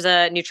girlfriend, who was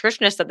a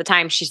nutritionist at the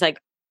time, she's like,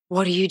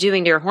 what are you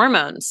doing to your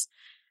hormones?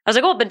 I was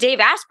like, oh, but Dave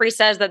Asprey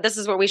says that this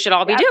is what we should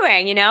all be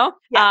doing,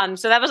 Yeah.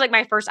 So that was like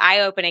my first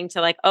eye-opening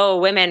to like, oh,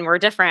 women, we're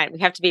different. We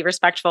have to be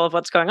respectful of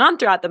what's going on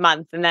throughout the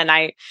month. And then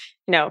I,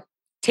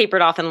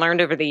 tapered off and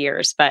learned over the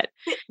years. But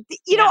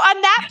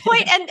on that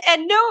point,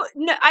 and no,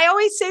 I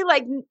always say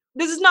like,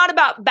 this is not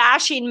about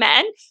bashing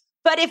men,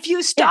 but if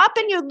you stop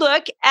and you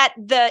look at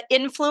the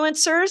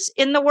influencers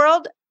in the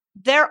world,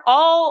 they're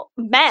all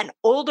men,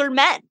 older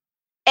men.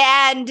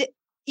 And,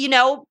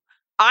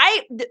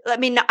 I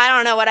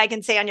don't know what I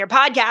can say on your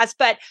podcast,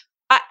 but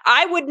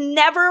I would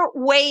never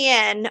weigh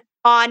in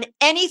on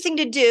anything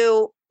to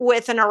do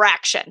with an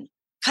erection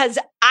because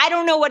I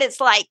don't know what it's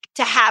like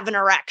to have an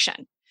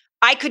erection.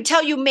 I could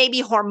tell you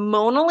maybe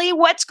hormonally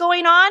what's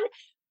going on,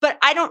 but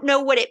I don't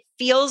know what it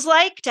feels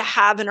like to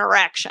have an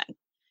erection.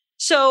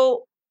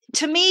 So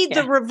to me,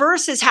 the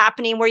reverse is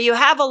happening where you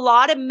have a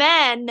lot of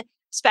men,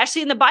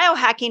 especially in the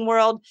biohacking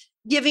world,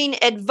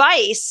 giving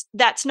advice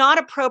that's not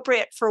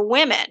appropriate for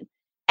women.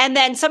 And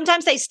then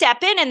sometimes they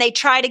step in and they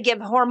try to give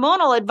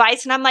hormonal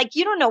advice. And I'm like,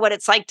 you don't know what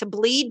it's like to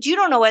bleed. You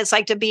don't know what it's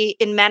like to be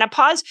in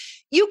menopause.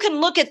 You can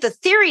look at the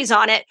theories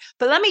on it.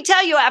 But let me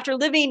tell you, after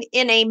living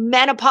in a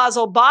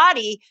menopausal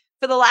body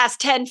for the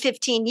last 10,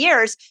 15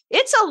 years,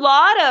 it's a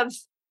lot of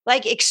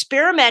like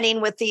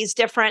experimenting with these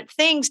different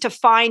things to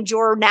find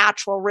your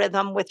natural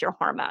rhythm with your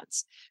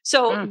hormones.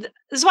 So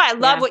this is why I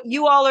love what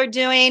you all are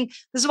doing.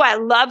 This is why I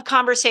love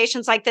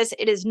conversations like this.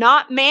 It is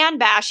not man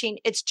bashing.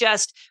 It's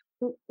just,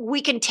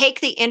 we can take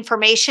the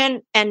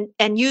information and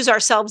use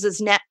ourselves as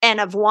N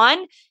of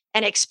one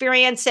and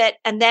experience it.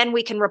 And then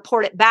we can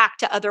report it back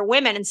to other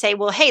women and say,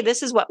 well, hey,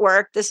 this is what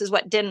worked. This is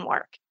what didn't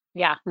work.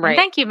 Yeah. Right. And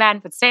thank you, men,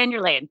 but stay in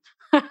your lane.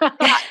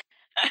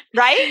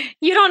 Right?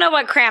 You don't know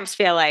what cramps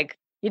feel like.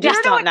 You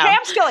just don't know what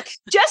cramps feel like.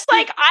 Just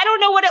like I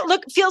don't know what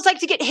it feels like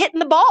to get hit in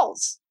the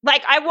balls.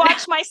 Like I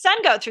watched my son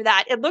go through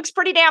that. It looks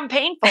pretty damn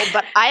painful,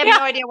 but I have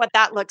no idea what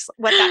that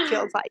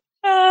feels like.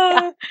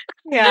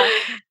 Yeah.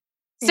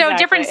 So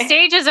different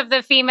stages of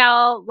the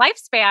female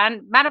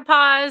lifespan,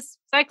 menopause,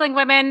 cycling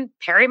women,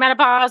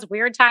 perimenopause,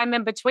 weird time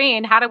in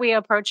between. How do we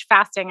approach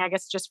fasting? I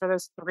guess just for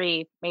those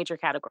three major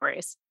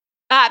categories.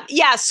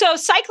 So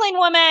cycling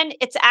woman,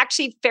 it's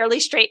actually fairly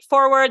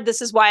straightforward.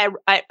 This is why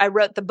I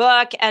wrote the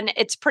book, and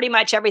it's pretty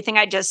much everything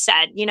I just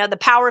said. You know, the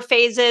power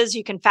phases,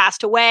 you can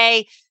fast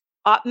away,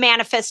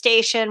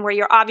 manifestation where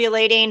you're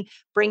ovulating,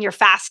 bring your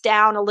fast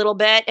down a little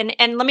bit.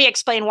 And let me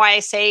explain why I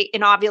say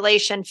in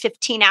ovulation,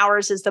 15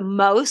 hours is the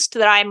most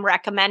that I'm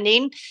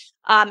recommending.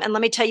 And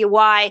let me tell you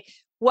why.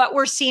 What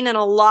we're seeing in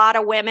a lot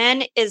of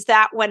women is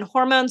that when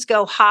hormones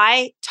go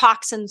high,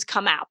 toxins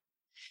come out.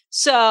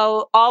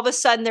 So all of a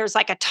sudden there's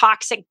like a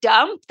toxic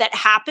dump that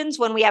happens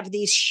when we have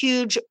these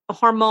huge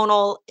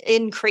hormonal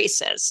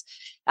increases.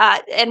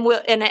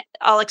 And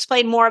I'll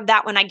explain more of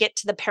that when I get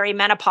to the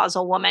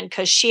perimenopausal woman,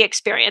 because she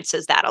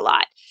experiences that a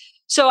lot.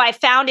 So I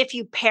found if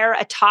you pair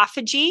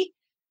autophagy,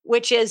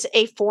 which is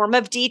a form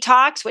of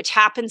detox, which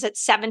happens at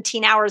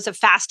 17 hours of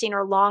fasting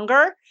or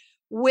longer,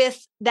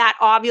 with that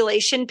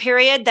ovulation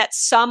period, that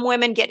some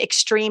women get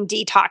extreme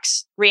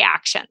detox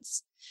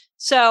reactions.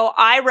 So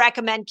I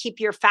recommend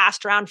keep your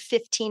fast around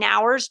 15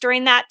 hours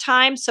during that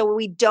time, so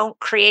we don't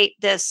create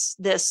this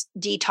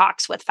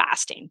detox with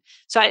fasting.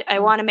 So I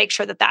want to make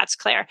sure that that's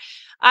clear.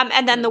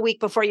 And then the week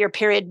before your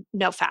period,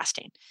 no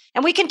fasting.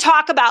 And we can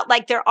talk about,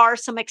 like, there are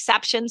some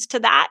exceptions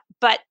to that,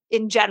 but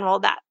in general,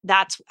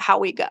 that's how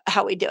we do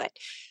it.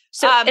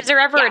 So is there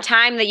ever a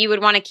time that you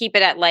would want to keep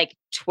it at like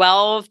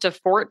 12 to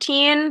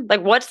 14?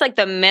 Like what's like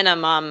the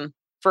minimum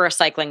for a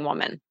cycling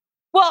woman?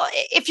 Well,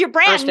 if you're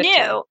brand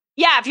new,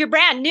 if you're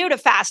brand new to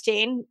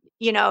fasting,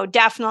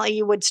 definitely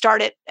you would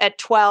start it at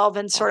 12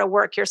 and sort of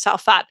work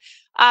yourself up.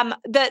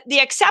 The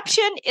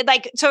exception,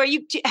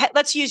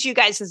 let's use you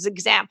guys as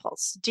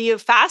examples. Do you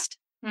fast?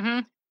 Mm-hmm.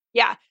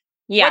 Yeah.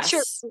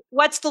 Yes.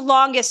 What's the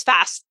longest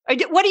fast?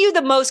 What are you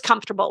the most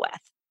comfortable with?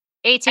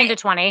 18 to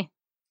 20.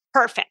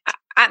 Perfect.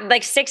 I'm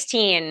like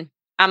 16.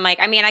 I'm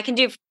like, I can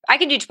do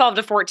 12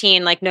 to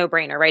 14, like no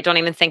brainer, right? Don't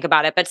even think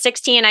about it. But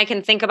 16, I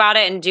can think about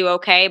it and do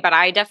okay. But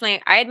I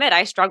admit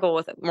I struggle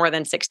with more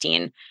than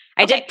 16.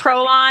 I did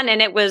Prolon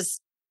and it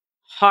was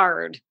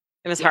hard.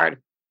 It was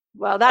hard.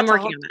 Well, I'm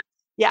working on it.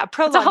 Yeah,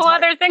 Prolon's a whole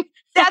other thing.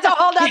 That's a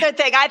whole other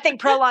thing. I think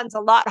Prolon's a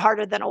lot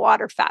harder than a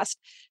water fast.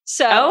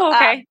 So,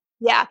 okay.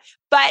 Yeah.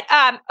 But,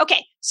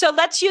 okay. So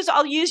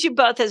I'll use you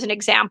both as an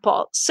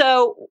example.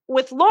 So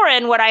with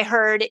Lauren, what I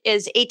heard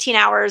is 18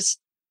 hours,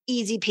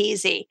 easy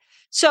peasy.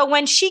 So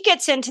when she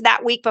gets into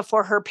that week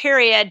before her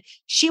period,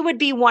 she would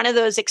be one of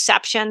those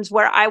exceptions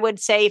where I would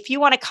say, if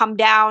you want to come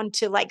down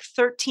to like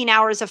 13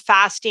 hours of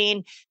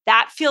fasting,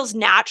 that feels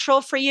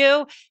natural for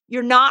you.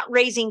 You're not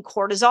raising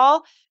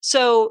cortisol.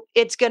 So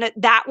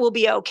that will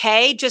be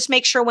okay. Just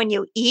make sure when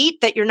you eat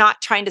that you're not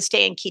trying to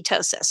stay in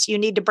ketosis. You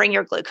need to bring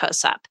your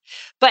glucose up.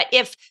 But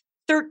if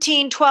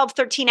 13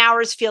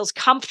 hours feels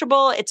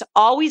comfortable, it's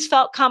always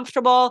felt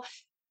comfortable,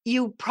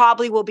 you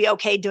probably will be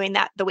okay doing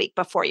that the week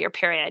before your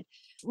period.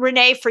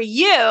 Renee, for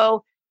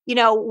you,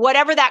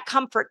 whatever that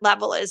comfort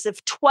level is,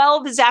 if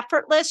 12 is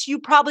effortless, you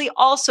probably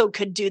also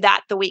could do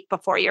that the week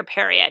before your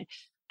period.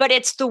 But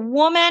it's the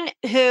woman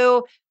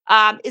who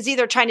is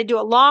either trying to do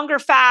a longer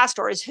fast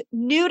or is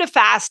new to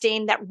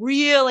fasting that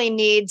really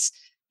needs,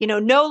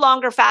 no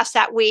longer fast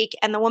that week.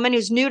 And the woman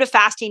who's new to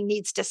fasting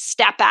needs to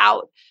step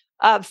out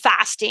of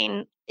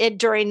fasting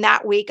during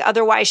that week.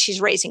 Otherwise, she's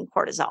raising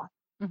cortisol.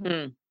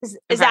 Mm-hmm.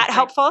 Is that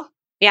helpful?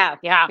 Yeah.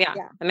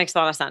 That makes a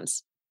lot of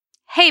sense.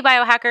 Hey,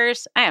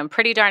 biohackers, I am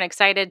pretty darn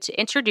excited to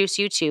introduce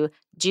you to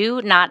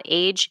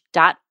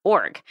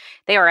DoNotAge.org.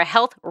 They are a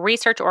health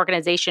research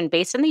organization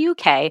based in the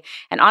UK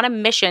and on a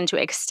mission to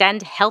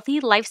extend healthy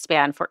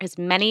lifespan for as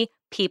many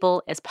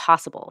people as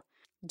possible.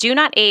 Do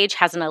Not Age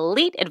has an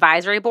elite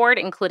advisory board,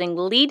 including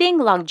leading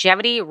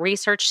longevity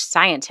research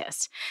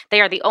scientists.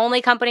 They are the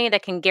only company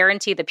that can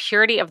guarantee the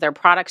purity of their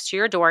products to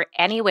your door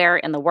anywhere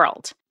in the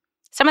world.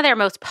 Some of their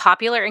most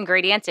popular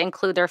ingredients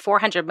include their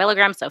 400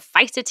 milligrams of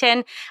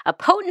fisetin, a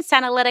potent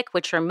senolytic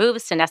which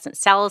removes senescent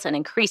cells and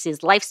increases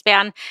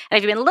lifespan. And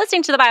if you've been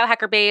listening to the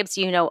Biohacker Babes,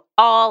 you know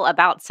all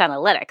about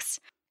senolytics.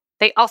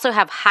 They also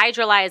have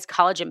hydrolyzed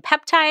collagen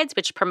peptides,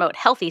 which promote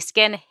healthy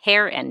skin,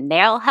 hair, and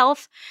nail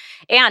health,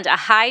 and a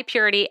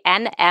high-purity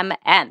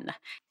NMN.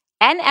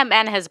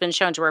 NMN has been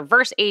shown to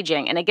reverse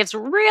aging, and it gives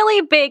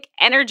really big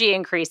energy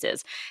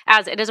increases,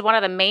 as it is one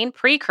of the main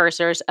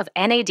precursors of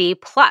NAD+,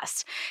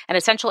 an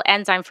essential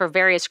enzyme for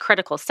various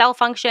critical cell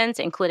functions,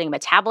 including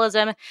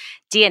metabolism,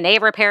 DNA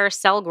repair,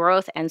 cell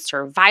growth, and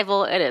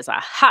survival. It is a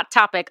hot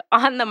topic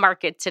on the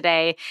market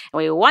today, and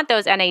we want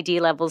those NAD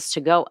levels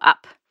to go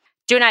up.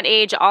 Do Not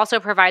Age also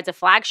provides a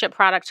flagship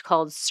product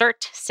called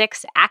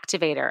SIRT6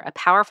 Activator, a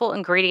powerful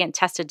ingredient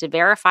tested to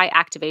verify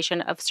activation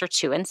of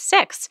sirtuin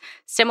 6,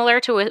 similar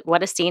to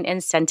what is seen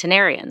in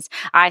centenarians.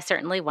 I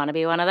certainly want to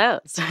be one of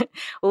those.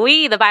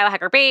 We, the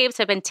Biohacker Babes,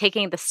 have been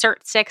taking the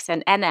SIRT6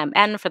 and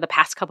NMN for the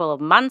past couple of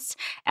months,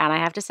 and I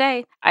have to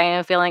say, I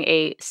am feeling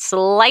a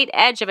slight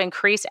edge of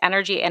increased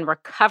energy and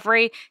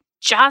recovery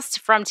just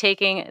from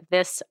taking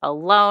this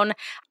alone.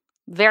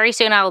 Very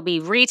soon, I will be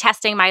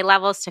retesting my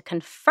levels to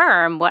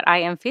confirm what I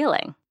am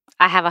feeling.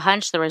 I have a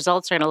hunch the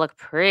results are going to look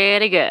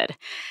pretty good.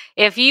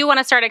 If you want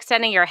to start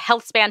extending your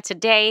health span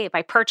today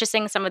by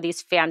purchasing some of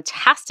these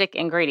fantastic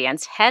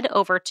ingredients, head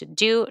over to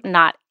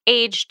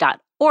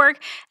donotage.org.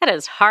 It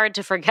is hard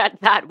to forget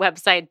that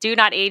website,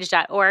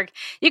 donotage.org.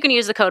 You can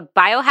use the code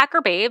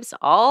BiohackerBabes,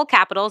 all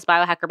capitals,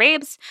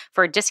 BiohackerBabes,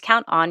 for a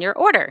discount on your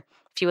order.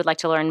 If you would like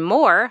to learn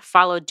more,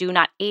 follow Do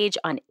Not Age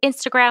on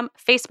Instagram,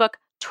 Facebook,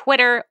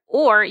 Twitter,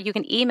 or you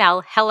can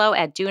email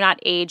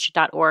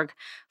hello@donotage.org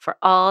for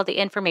all the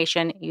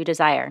information you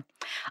desire.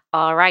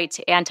 All right,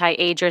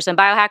 anti-agers and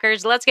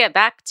biohackers, let's get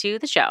back to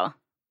the show.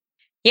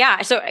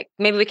 Yeah, so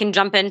maybe we can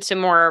jump into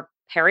more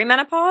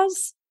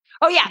perimenopause.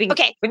 Oh, yeah.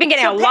 Okay. We've been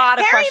getting a lot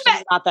of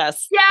questions about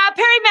this. Yeah,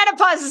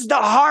 perimenopause is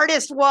the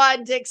hardest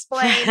one to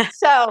explain.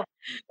 So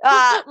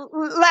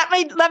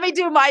let me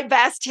do my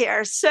best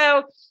here.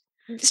 So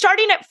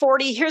starting at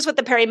 40, here's what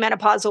the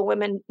perimenopausal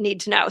women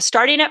need to know.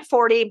 Starting at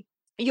 40,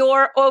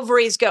 your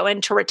ovaries go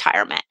into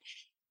retirement.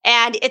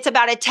 And it's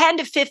about a 10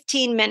 to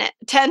 15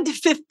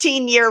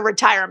 year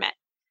retirement.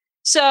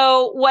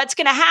 So what's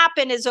going to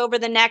happen is over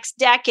the next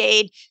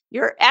decade,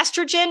 your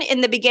estrogen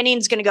in the beginning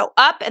is going to go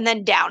up and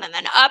then down and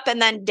then up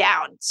and then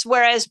down.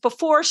 Whereas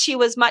before she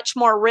was much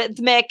more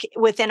rhythmic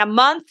within a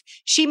month,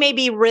 she may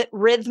be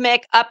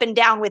rhythmic up and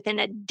down within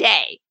a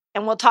day.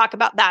 And we'll talk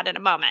about that in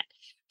a moment.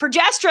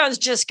 Progesterone is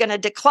just going to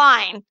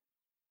decline.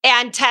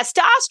 And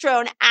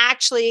testosterone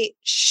actually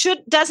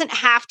doesn't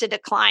have to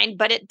decline,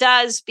 but it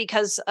does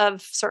because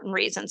of certain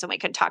reasons, and we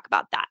can talk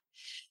about that.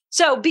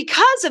 So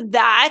because of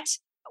that,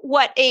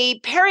 what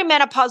a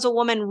perimenopausal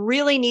woman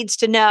really needs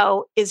to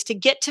know is to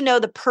get to know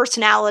the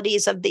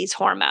personalities of these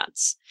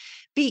hormones.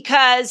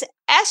 Because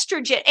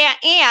estrogen,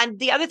 and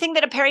the other thing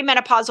that a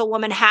perimenopausal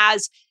woman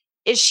has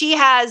is she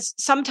has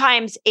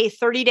sometimes a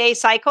 30-day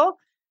cycle,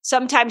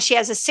 sometimes she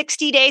has a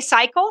 60-day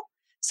cycle,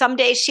 some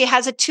days she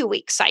has a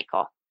 2-week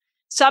cycle.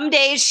 Some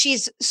days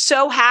she's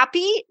so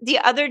happy. The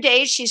other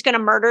days she's going to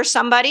murder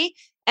somebody.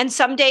 And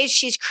some days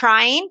she's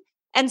crying.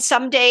 And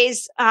some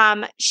days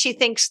she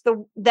thinks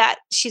that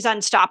she's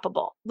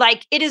unstoppable.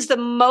 Like, it is the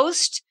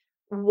most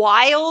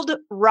wild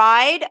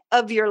ride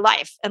of your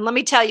life. And let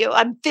me tell you,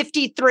 I'm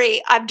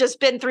 53. I've just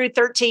been through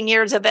 13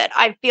 years of it.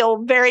 I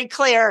feel very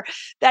clear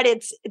that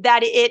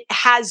it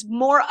has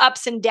more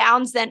ups and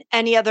downs than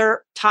any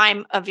other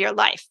time of your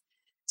life.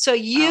 So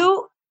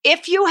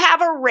if you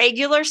have a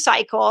regular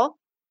cycle,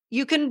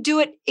 you can do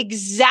it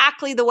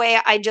exactly the way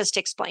I just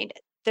explained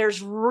it.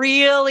 There's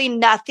really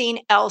nothing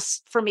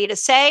else for me to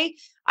say.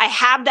 I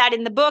have that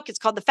in the book. It's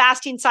called The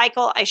Fasting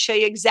Cycle. I show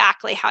you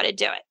exactly how to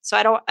do it. So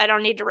I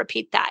don't need to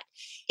repeat that.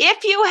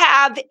 If you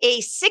have a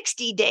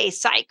 60-day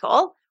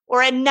cycle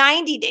or a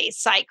 90-day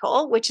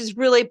cycle, which is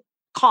really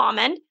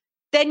common,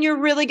 then you're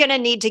really going to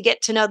need to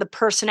get to know the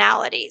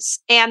personalities.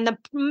 And the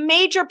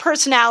major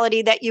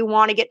personality that you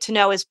want to get to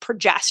know is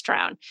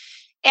progesterone.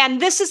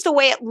 And this is the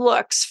way it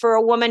looks for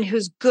a woman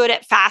who's good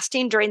at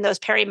fasting during those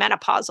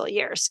perimenopausal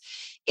years,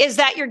 is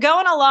that you're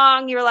going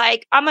along, you're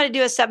like, I'm going to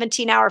do a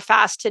 17-hour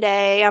fast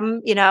today. I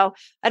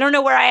don't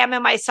know where I am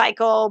in my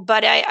cycle,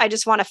 but I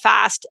just want to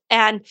fast.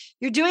 And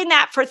you're doing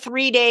that for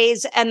 3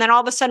 days. And then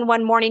all of a sudden,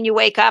 one morning you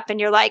wake up and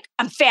you're like,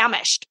 I'm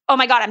famished. Oh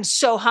my God, I'm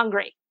so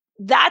hungry.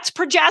 That's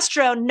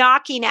progesterone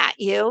knocking at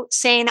you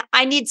saying,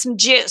 I need some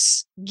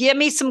juice. Give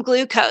me some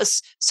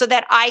glucose so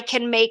that I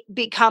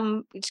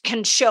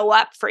can show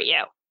up for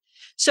you.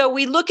 So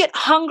we look at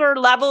hunger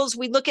levels,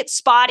 we look at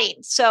spotting.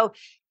 So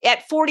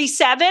at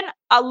 47,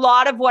 a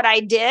lot of what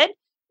I did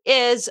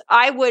is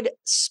I would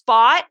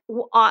start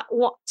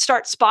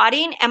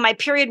spotting, and my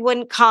period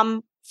wouldn't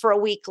come for a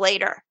week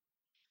later.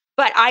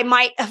 But I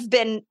might have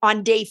been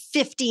on day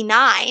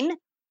 59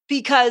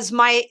 because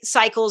my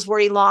cycles were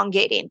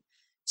elongating.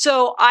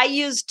 So I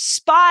used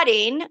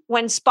spotting.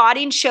 When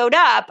spotting showed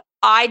up,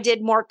 I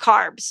did more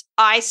carbs.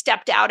 I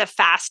stepped out of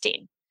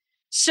fasting.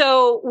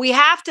 So we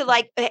have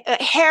to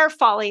hair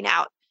falling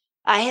out,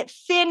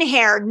 thin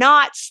hair,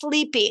 not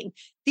sleeping.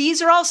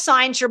 These are all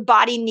signs your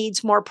body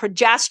needs more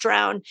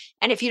progesterone.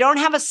 And if you don't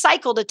have a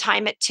cycle to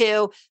time it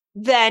to,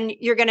 then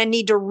you're going to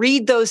need to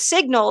read those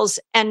signals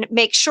and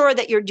make sure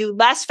that you do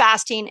less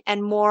fasting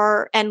and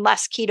more and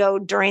less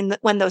keto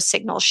when those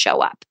signals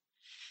show up.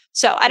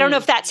 So I don't know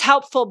if that's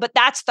helpful, but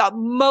that's the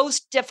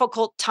most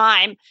difficult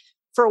time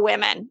for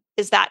women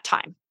is that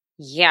time.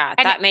 Yeah,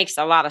 that makes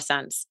a lot of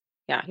sense.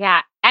 Yeah.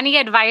 Yeah. Any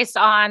advice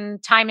on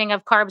timing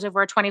of carbs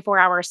over a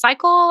 24-hour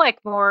cycle, like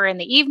more in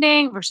the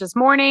evening versus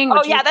morning?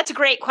 That's a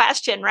great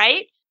question,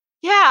 right?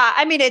 Yeah.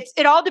 I mean,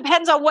 it all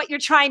depends on what you're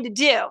trying to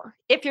do.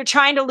 If you're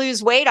trying to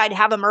lose weight, I'd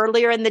have them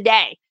earlier in the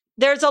day.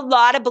 There's a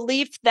lot of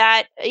belief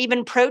that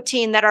even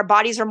protein, that our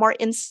bodies are more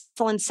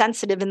insulin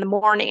sensitive in the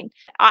morning.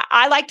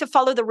 I like to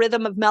follow the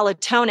rhythm of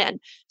melatonin.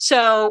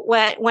 So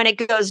when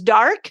it goes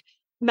dark,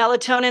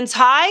 melatonin's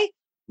high.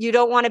 You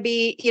don't want to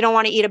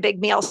eat a big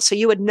meal. So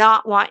you would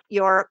not want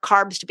your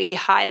carbs to be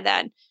high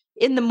then.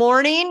 In the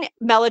morning,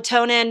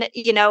 melatonin,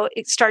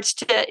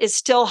 is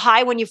still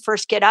high when you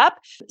first get up.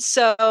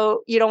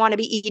 So you don't want to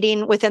be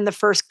eating within the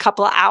first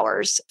couple of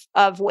hours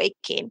of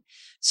waking.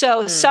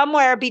 So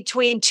somewhere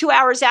between 2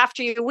 hours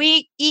after you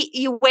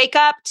wake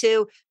up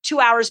to 2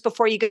 hours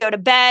before you go to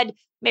bed,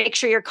 make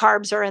sure your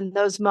carbs are in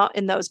those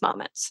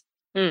moments.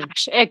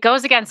 It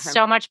goes against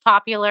so much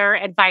popular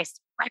advice.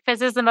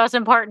 Breakfast is the most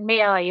important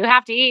meal. You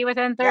have to eat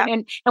within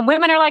 30. And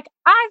women are like,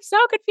 I'm so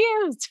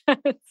confused.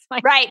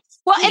 Right.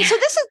 Well, and so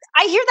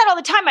I hear that all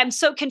the time. I'm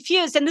so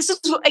confused. And this is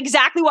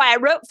exactly why I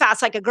wrote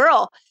Fast Like a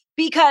Girl,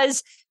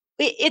 because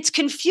it's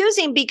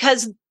confusing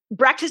because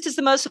breakfast is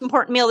the most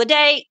important meal of the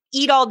day.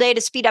 Eat all day to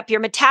speed up your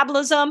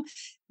metabolism.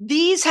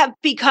 These have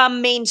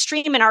become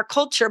mainstream in our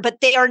culture,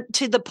 but they are,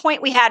 to the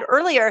point we had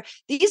earlier,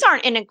 these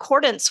aren't in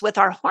accordance with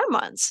our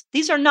hormones.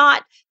 This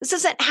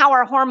isn't how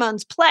our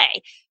hormones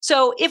play.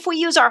 So if we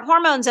use our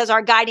hormones as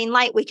our guiding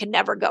light, we can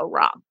never go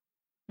wrong.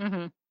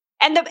 Mm-hmm.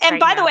 And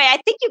by the way, I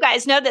think you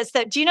guys know this,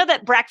 do you know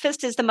that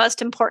breakfast is the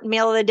most important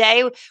meal of the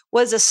day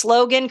was a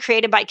slogan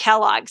created by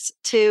Kellogg's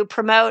to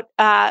promote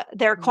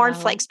their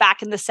cornflakes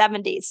back in the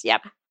 70s.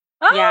 Yep.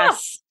 Oh,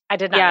 yes. I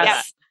did not know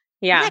that.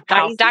 Yeah.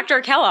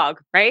 Dr. Kellogg,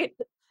 right?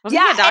 Wasn't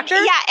he a doctor?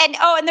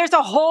 And there's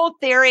a whole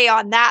theory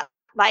on that.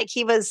 Like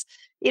he was,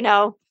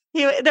 there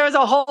was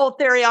a whole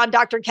theory on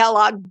Dr.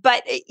 Kellogg.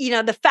 But,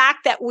 the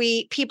fact that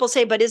people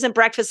say, but isn't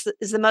breakfast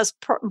is the most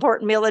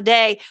important meal of the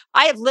day?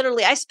 I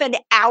spend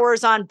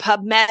hours on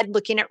PubMed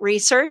looking at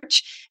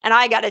research. And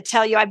I got to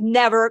tell you, I've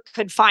never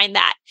could find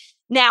that.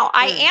 Now,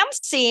 I am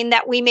seeing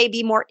that we may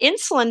be more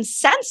insulin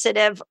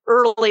sensitive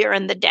earlier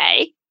in the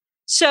day.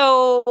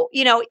 So,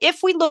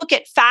 if we look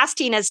at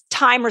fasting as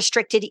time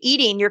restricted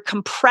eating, you're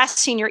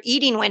compressing your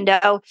eating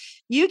window.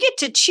 You get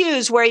to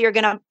choose where you're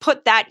going to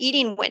put that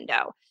eating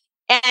window.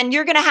 And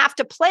you're going to have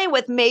to play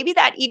with maybe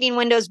that eating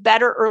window is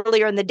better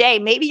earlier in the day.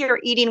 Maybe your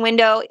eating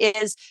window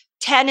is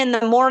 10 in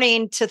the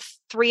morning to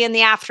 3 in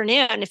the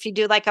afternoon if you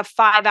do like a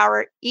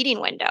 5-hour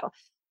eating window.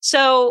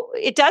 So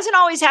it doesn't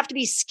always have to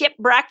be skip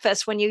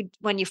breakfast when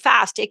you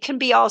fast. It can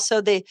be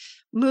also the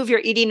move your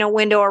eating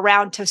window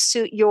around to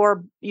suit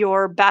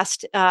your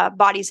best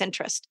body's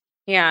interest.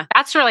 Yeah,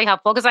 that's really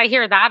helpful because I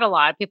hear that a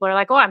lot. People are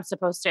like, "Oh, I'm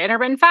supposed to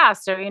intermittent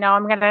fast, so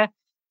I'm going to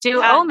do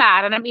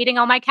OMAD, and I'm eating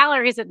all my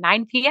calories at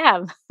 9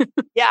 p.m."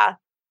 Yeah.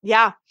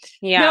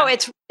 No,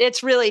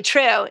 it's really true.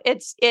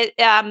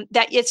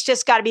 That it's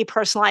just got to be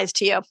personalized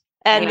to you.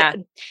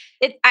 And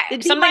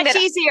it'd be much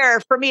easier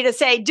for me to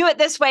say, do it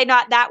this way,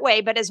 not that way.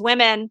 But as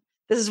women,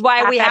 this is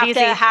why we have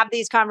to have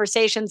these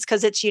conversations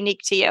because it's unique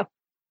to you.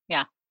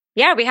 Yeah.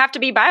 Yeah. We have to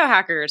be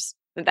biohackers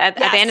at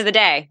the end of the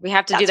day. We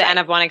have to do the N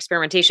of 1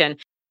 experimentation.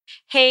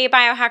 Hey,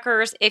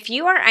 biohackers, if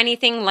you are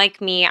anything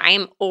like me, I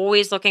am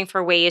always looking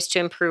for ways to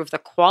improve the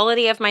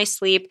quality of my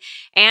sleep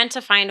and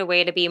to find a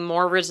way to be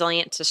more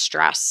resilient to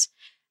stress.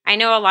 I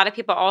know a lot of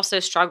people also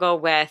struggle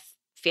with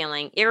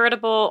feeling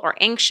irritable or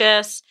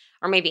anxious,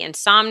 or maybe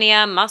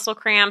insomnia, muscle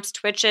cramps,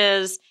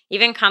 twitches,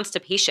 even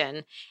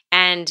constipation.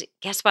 And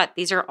guess what?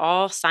 These are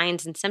all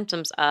signs and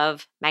symptoms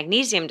of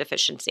magnesium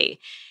deficiency.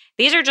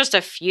 These are just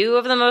a few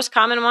of the most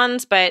common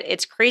ones, but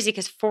it's crazy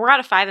because 4 out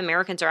of 5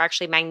 Americans are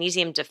actually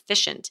magnesium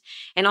deficient,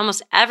 and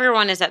almost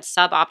everyone is at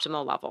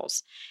suboptimal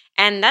levels.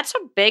 And that's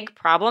a big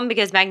problem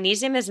because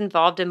magnesium is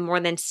involved in more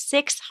than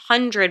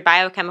 600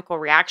 biochemical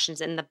reactions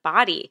in the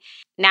body.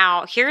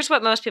 Now, here's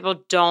what most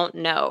people don't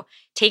know.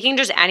 Taking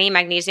just any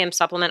magnesium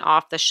supplement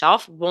off the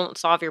shelf won't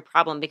solve your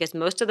problem because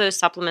most of those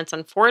supplements,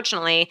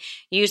 unfortunately,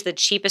 use the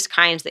cheapest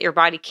kinds that your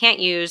body can't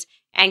use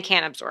and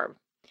can't absorb.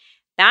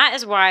 That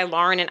is why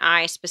Lauren and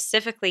I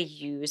specifically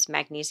use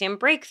Magnesium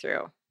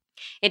Breakthrough.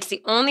 It's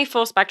the only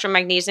full spectrum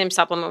magnesium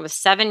supplement with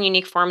 7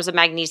 unique forms of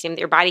magnesium that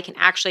your body can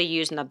actually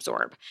use and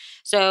absorb.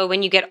 So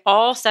when you get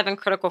all 7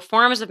 critical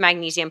forms of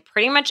magnesium,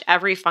 pretty much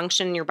every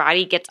function in your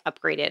body gets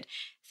upgraded.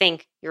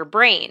 Think your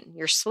brain,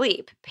 your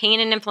sleep, pain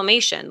and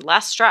inflammation,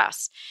 less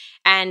stress.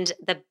 And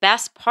the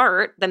best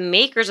part, the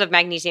makers of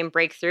Magnesium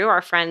Breakthrough,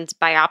 our friends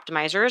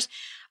Bioptimizers,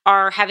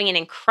 are having an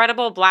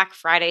incredible Black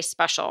Friday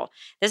special.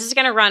 This is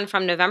going to run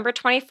from November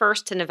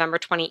 21st to November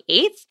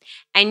 28th.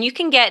 And you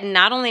can get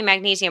not only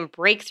Magnesium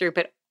Breakthrough,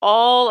 but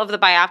all of the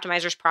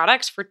Bioptimizers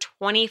products for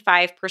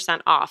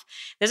 25% off.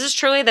 This is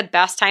truly the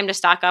best time to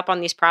stock up on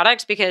these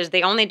products because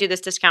they only do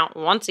this discount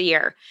once a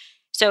year.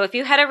 So if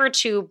you head over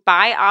to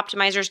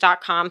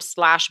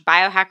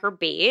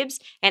bioptimizers.com/biohackerbabes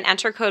and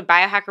enter code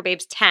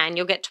biohackerbabes10,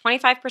 you'll get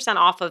 25%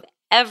 off of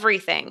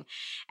everything.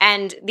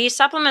 And these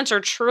supplements are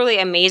truly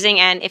amazing.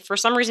 And if for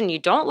some reason you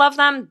don't love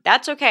them,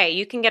 that's okay.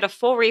 You can get a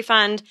full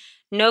refund,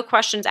 no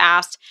questions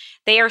asked.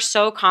 They are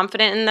so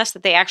confident in this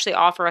that they actually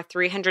offer a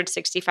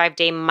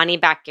 365-day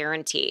money-back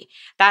guarantee.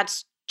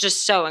 That's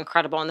just so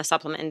incredible in the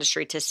supplement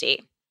industry to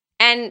see.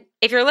 And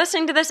if you're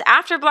listening to this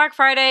after Black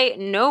Friday,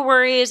 no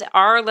worries.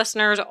 Our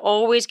listeners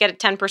always get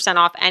 10%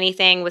 off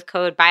anything with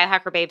code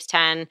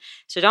biohackerbabes10.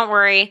 So don't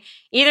worry.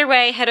 Either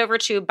way, head over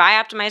to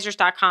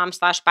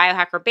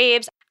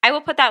bioptimizers.com/biohackerbabes. I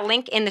will put that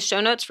link in the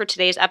show notes for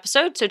today's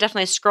episode. So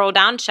definitely scroll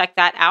down, check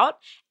that out,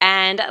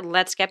 and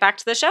let's get back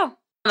to the show.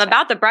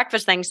 About the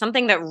breakfast thing,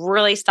 something that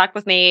really stuck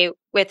with me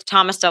with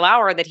Thomas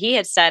DeLauer that he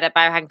had said at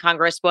Biohacking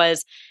Congress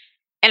was,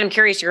 and I'm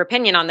curious your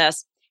opinion on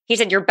this, he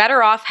said, you're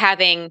better off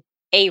having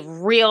a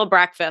real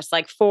breakfast,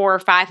 like 400 or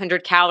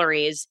 500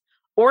 calories,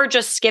 or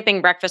just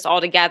skipping breakfast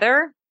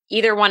altogether.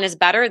 Either one is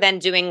better than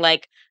doing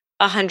like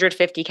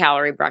 150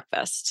 calorie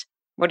breakfast.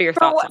 What are your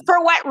thoughts?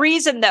 For what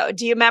reason though?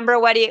 Do you remember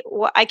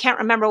I can't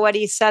remember what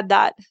he said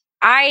that.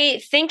 I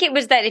think it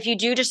was that if you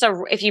do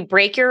if you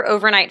break your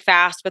overnight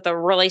fast with a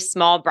really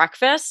small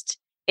breakfast,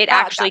 it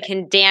actually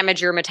can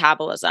damage your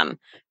metabolism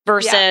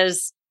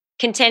versus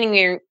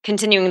continuing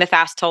the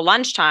fast till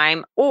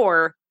lunchtime,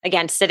 or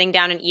again, sitting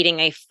down and eating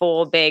a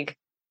full big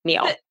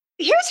meal.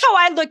 Here's how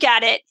I look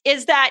at it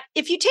is that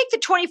if you take the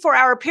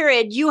 24-hour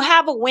period, you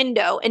have a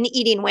window, an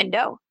eating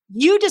window.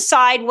 You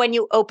decide when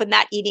you open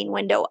that eating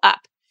window up.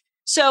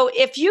 So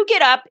if you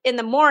get up in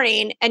the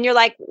morning and you're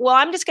like, well,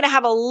 I'm just going to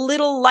have a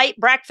little light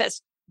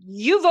breakfast,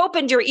 you've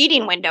opened your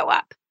eating window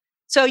up.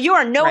 So you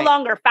are no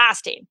longer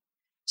fasting.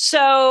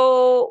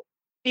 So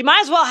you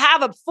might as well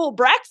have a full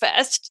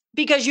breakfast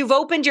because you've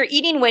opened your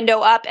eating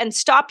window up and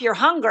stop your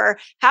hunger,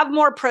 have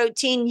more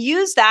protein,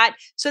 use that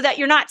so that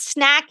you're not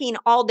snacking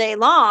all day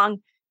long.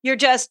 You're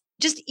just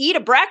eat a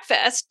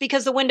breakfast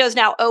because the window's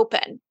now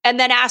open, and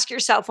then ask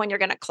yourself when you're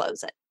going to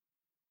close it.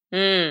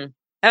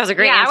 That was a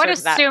great answer. I would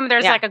assume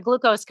there's like a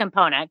glucose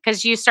component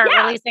because you start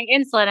releasing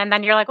insulin and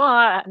then you're like,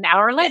 well, an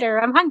hour later,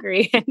 I'm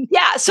hungry.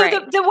 So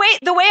the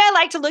way I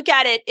like to look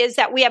at it is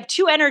that we have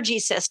two energy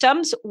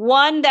systems,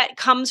 one that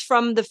comes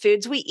from the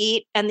foods we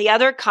eat and the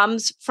other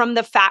comes from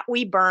the fat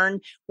we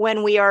burn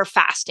when we are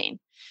fasting.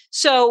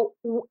 So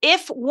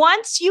if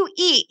once you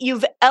eat,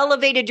 you've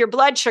elevated your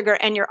blood sugar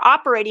and you're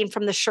operating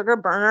from the sugar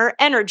burner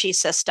energy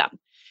system.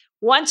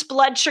 Once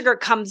blood sugar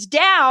comes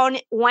down,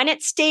 when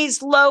it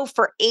stays low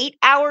for 8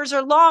 hours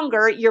or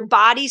longer, your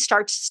body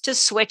starts to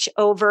switch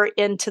over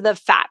into the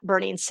fat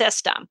burning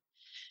system.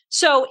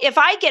 So if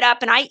I get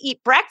up and I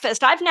eat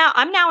breakfast, I'm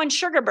now in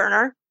sugar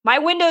burner. My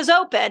window's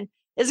open.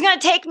 It's going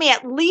to take me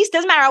at least,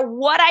 doesn't matter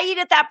what I eat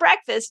at that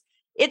breakfast,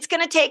 it's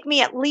going to take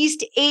me at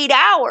least 8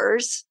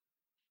 hours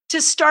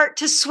to start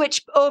to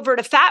switch over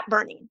to fat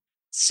burning.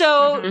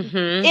 So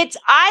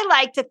I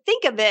like to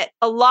think of it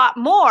a lot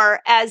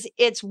more as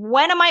it's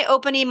when am I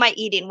opening my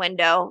eating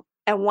window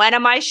and when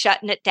am I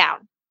shutting it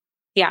down?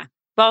 Yeah.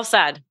 Well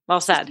said.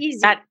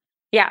 That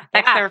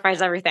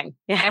clarifies everything.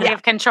 Yeah. And we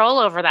have control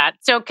over that.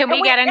 So can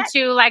we get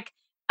into like,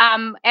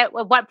 at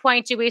what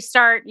point do we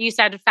start? You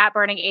said fat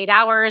burning 8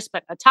 hours,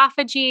 but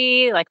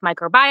autophagy, like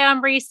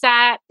microbiome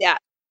reset. Yeah.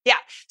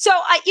 So,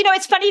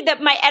 it's funny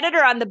that my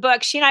editor on the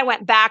book, she and I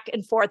went back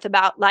and forth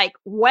about like,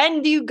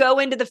 when do you go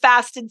into the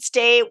fasted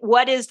state?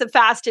 What is the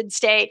fasted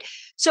state?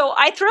 So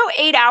I throw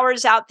 8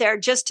 hours out there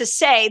just to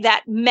say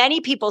that many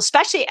people,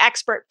 especially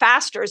expert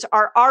fasters,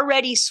 are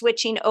already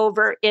switching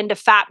over into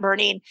fat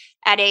burning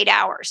at 8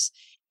 hours.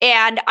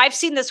 And I've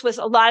seen this with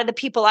a lot of the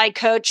people I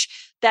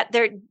coach that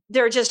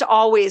they're just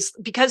always,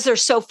 because they're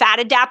so fat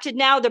adapted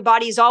now, their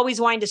body's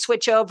always wanting to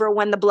switch over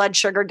when the blood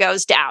sugar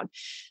goes down.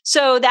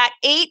 So that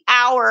 8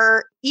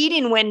 hour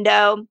eating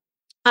window,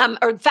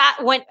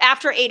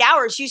 after 8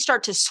 hours, you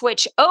start to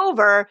switch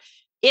over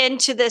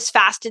into this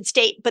fasted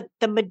state. But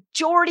the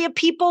majority of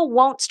people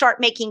won't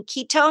start making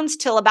ketones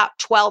till about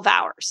 12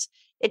 hours.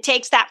 It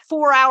takes that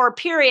 4 hour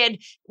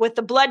period with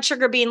the blood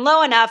sugar being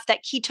low enough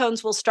that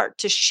ketones will start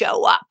to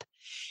show up.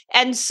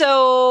 And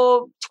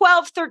so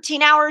 12,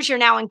 13 hours, you're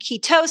now in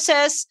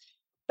ketosis.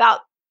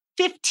 About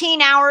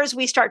 15 hours,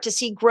 we start to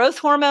see growth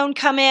hormone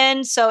come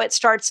in. So it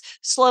starts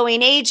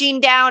slowing aging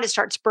down. It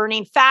starts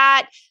burning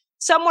fat.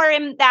 Somewhere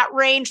in that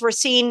range, we're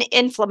seeing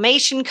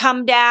inflammation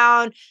come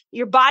down.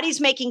 Your body's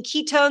making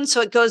ketones,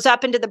 so it goes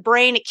up into the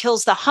brain. It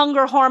kills the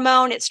hunger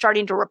hormone. It's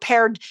starting to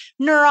repair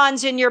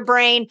neurons in your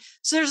brain.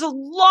 So there's a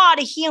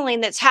lot of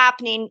healing that's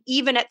happening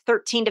even at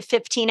 13 to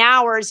 15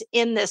 hours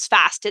in this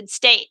fasted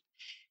state.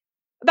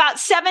 About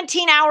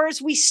 17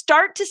 hours, we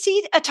start to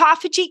see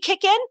autophagy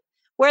kick in.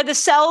 where the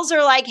cells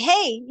are like,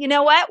 hey, you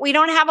know what? We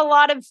don't have a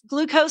lot of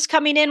glucose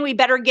coming in. We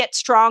better get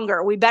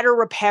stronger. We better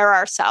repair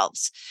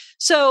ourselves.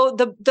 So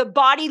the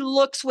body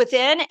looks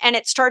within and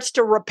it starts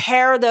to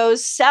repair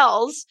those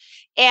cells.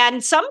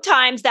 And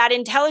sometimes that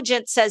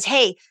intelligence says,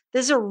 hey,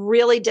 this is a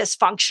really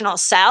dysfunctional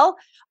cell.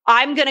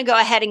 I'm going to go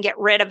ahead and get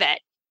rid of it.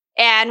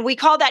 And we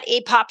call that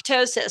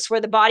apoptosis, where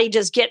the body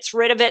just gets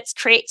rid of it,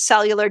 creates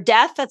cellular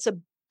death. That's a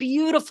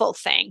beautiful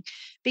thing.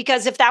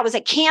 Because if that was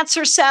a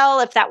cancer cell,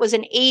 if that was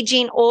an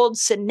aging old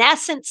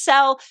senescent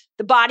cell,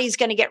 the body's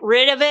going to get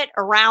rid of it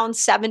around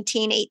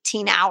 17,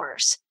 18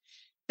 hours.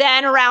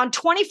 Then around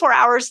 24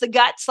 hours, the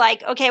gut's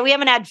like, okay, we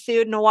haven't had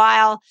food in a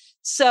while.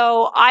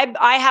 So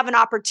I have an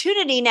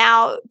opportunity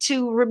now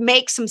to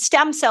make some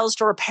stem cells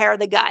to repair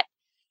the gut.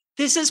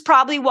 This is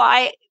probably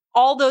why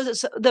all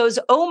those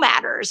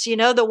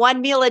OMADers, the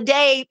 1 meal a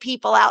day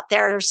people out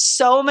there, there's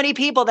so many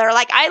people that are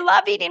like, I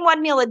love eating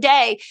 1 meal a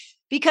day,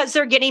 because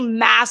they're getting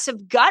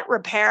massive gut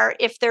repair.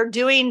 If they're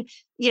doing,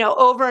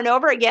 over and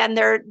over again,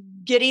 they're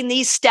getting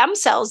these stem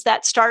cells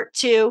that start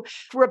to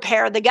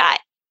repair the gut.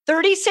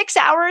 36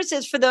 hours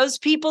is for those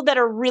people that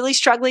are really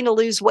struggling to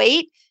lose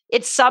weight.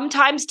 It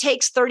sometimes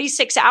takes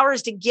 36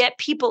 hours to get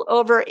people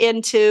over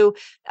into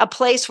a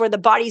place where the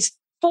body's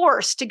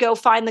forced to go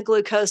find the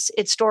glucose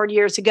it stored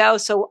years ago.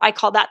 So I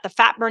call that the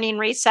fat burning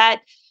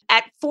reset.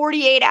 At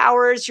 48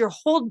 hours, your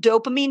whole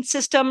dopamine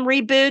system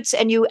reboots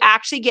and you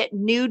actually get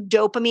new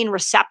dopamine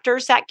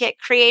receptors that get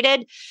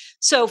created.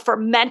 So for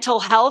mental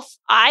health,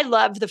 I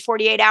love the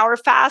 48-hour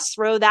fast.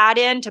 Throw that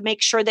in to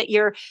make sure that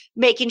you're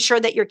making sure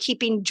that you're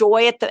keeping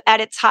joy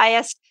at its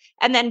highest.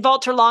 And then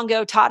Walter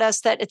Longo taught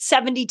us that at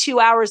 72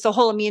 hours, the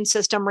whole immune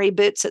system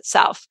reboots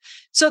itself.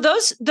 So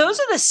those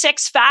are the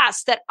 6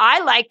 fasts that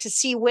I like to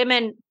see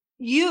women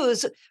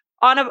use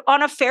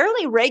on a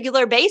fairly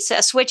regular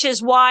basis, which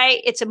is why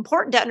it's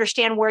important to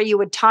understand where you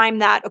would time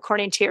that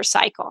according to your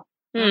cycle.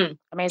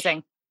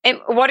 Amazing. And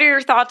what are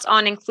your thoughts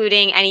on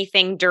including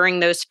anything during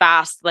those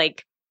fasts,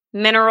 like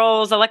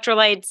minerals,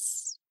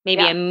 electrolytes,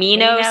 maybe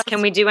aminos?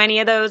 Can we do any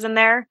of those in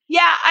there?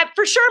 Yeah,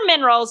 for sure.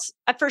 Minerals,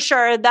 for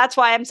sure. That's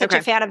why I'm such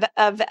a fan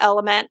of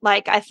Element.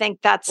 Like, I think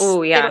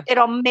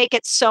it'll make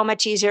it so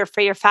much easier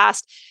for your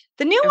fast.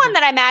 The new one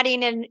that I'm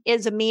adding in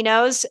is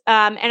aminos,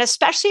 and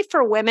especially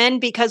for women,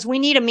 because we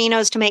need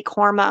aminos to make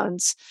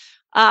hormones.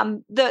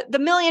 The $1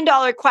 million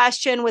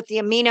question with the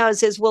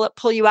aminos is, will it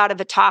pull you out of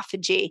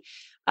autophagy?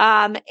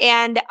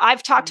 And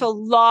I've talked to a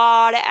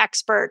lot of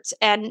experts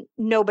and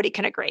nobody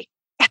can agree.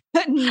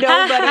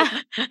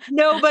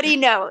 Nobody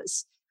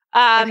knows.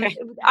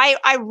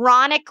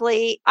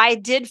 Ironically, I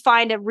did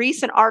find a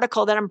recent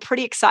article that I'm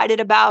pretty excited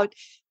about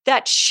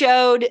that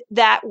showed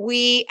that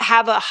we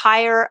have a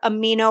higher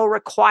amino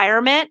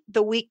requirement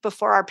the week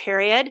before our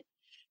period,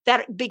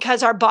 that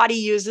because our body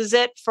uses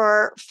it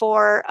for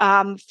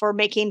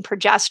making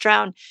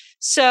progesterone.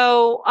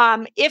 So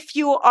if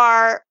you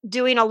are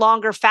doing a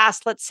longer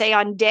fast, let's say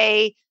on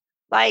day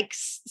like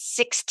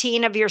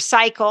 16 of your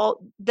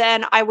cycle,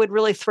 then I would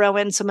really throw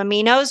in some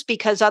aminos,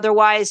 because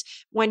otherwise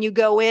when you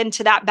go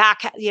into that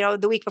back,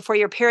 the week before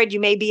your period, you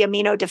may be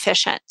amino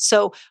deficient.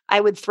 So I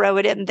would throw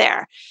it in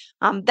there.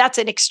 That's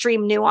an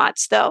extreme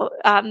nuance though,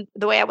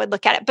 the way I would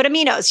look at it. But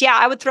aminos,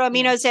 I would throw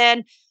aminos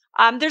in.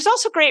 There's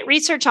also great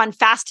research on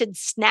fasted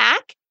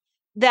snack,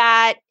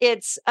 that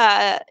it's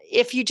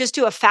if you just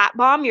do a fat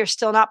bomb, you're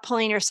still not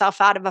pulling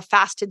yourself out of a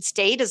fasted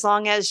state as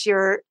long as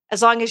your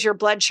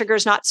blood sugar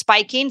is not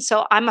spiking.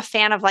 So I'm a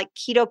fan of like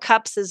keto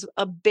cups is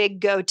a big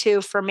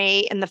go-to for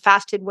me in the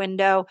fasted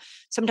window.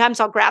 Sometimes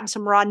I'll grab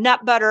some raw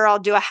nut butter. I'll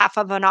do a half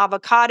of an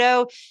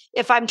avocado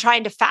if I'm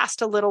trying to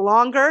fast a little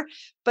longer,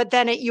 but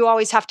then you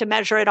always have to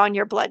measure it on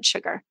your blood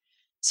sugar.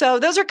 So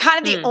those are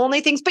kind of the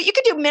only things, but you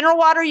could do mineral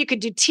water, you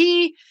could do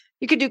tea,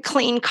 you could do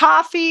clean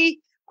coffee.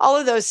 All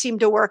of those seem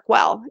to work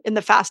well in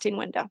the fasting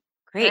window.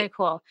 Great. Very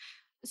cool.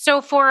 So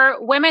for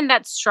women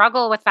that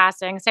struggle with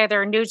fasting, say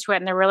they're new to it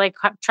and they're really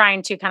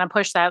trying to kind of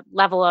push that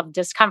level of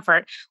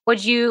discomfort, are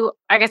you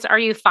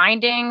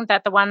finding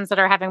that the ones that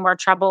are having more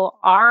trouble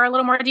are a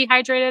little more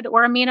dehydrated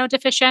or amino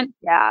deficient?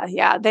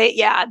 Yeah.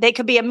 They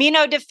could be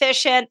amino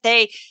deficient.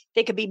 They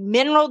could be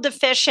mineral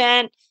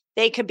deficient.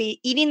 They could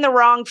be eating the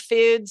wrong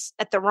foods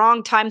at the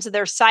wrong times of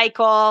their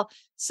cycle.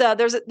 So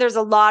there's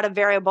a lot of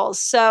variables.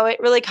 So it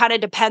really kind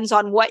of depends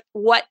on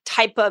what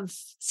type of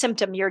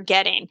symptom you're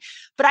getting.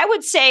 But I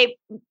would say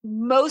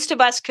most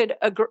of us could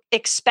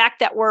expect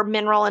that we're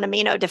mineral and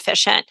amino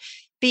deficient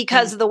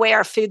because of the way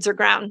our foods are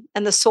grown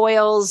and the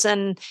soils.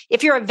 And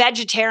if you're a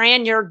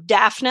vegetarian, you're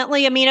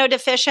definitely amino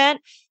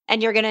deficient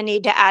and you're going to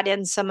need to add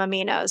in some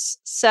aminos.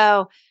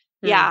 So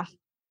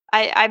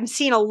I'm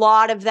seeing a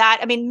lot of that.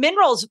 I mean,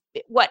 minerals,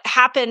 what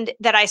happened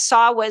that I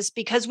saw was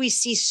because we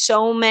see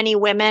so many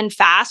women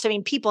fast,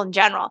 people in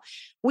general,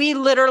 we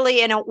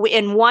literally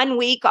in 1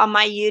 week on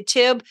my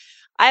YouTube,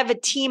 I have a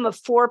team of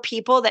 4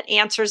 people that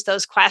answers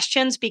those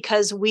questions,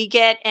 because we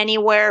get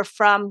anywhere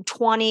from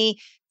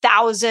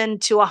 20,000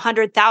 to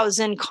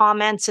 100,000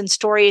 comments and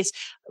stories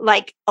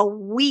like a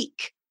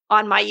week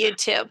on my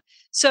YouTube.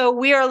 So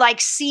we are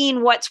like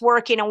seeing what's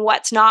working and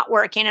what's not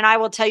working. And I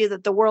will tell you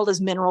that the world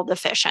is mineral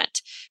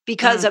deficient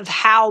because of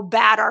how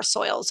bad our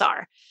soils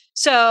are.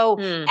 So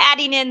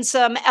adding in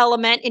some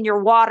element in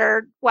your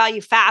water while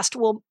you fast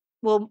will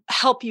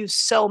help you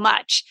so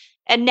much.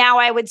 And now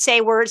I would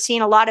say we're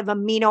seeing a lot of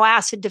amino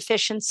acid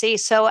deficiency.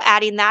 So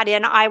adding that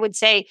in, I would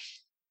say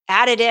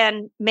add it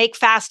in, make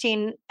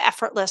fasting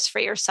effortless for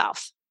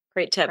yourself.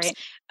 Great tips. Great.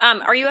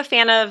 Are you a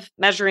fan of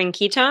measuring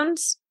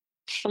ketones?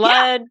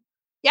 Blood,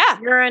 Yeah.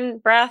 urine,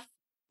 breath?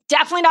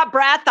 Definitely not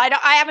breath.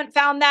 I haven't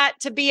found that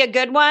to be a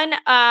good one.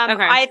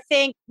 I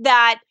think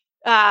that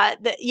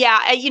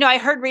I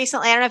heard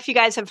recently, I don't know if you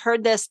guys have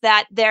heard this,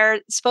 that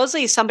there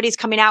supposedly somebody's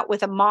coming out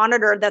with a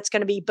monitor that's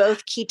going to be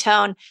both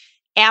ketone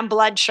and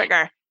blood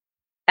sugar.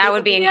 That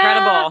would be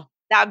incredible.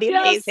 That would be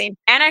amazing.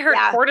 And I heard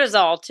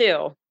cortisol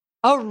too.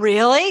 Oh,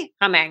 really?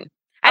 Coming.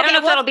 I don't know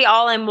if that'll be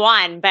all in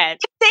one, but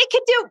they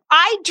could do.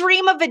 I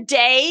dream of a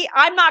day.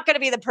 I'm not going to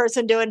be the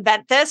person to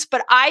invent this,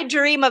 but I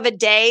dream of a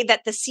day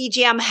that the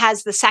CGM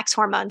has the sex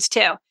hormones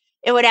too.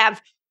 It would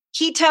have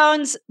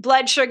ketones,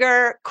 blood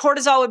sugar,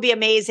 cortisol would be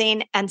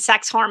amazing, and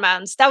sex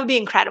hormones. That would be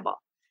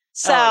incredible.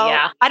 So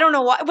I don't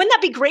know why. Wouldn't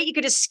that be great? You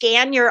could just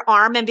scan your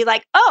arm and be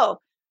like, oh,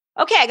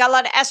 okay, I got a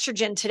lot of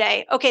estrogen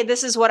today. Okay,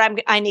 this is what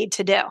I need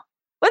to do.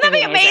 Wouldn't that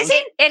be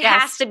amazing? It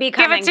has to be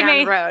coming down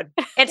the road.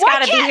 It's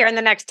got to be here in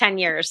the next 10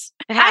 years.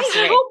 It has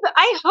to be.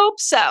 I hope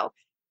so.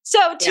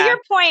 So to your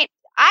point,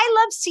 I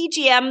love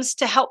CGMs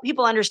to help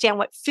people understand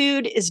what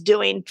food is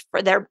doing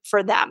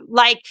for them.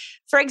 Like,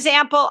 for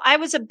example, I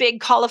was a big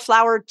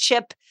cauliflower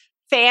chip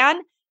fan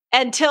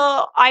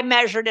until I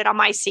measured it on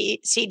my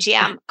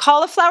CGM.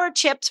 Cauliflower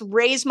chips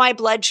raise my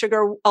blood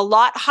sugar a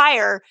lot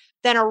higher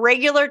than a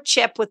regular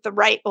chip with the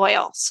right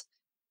oils.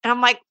 And I'm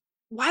like,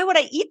 why would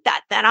I eat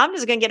that then? I'm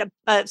just going to get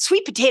a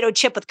sweet potato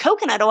chip with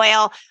coconut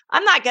oil.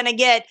 I'm not going to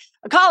get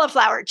a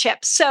cauliflower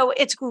chip. So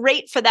it's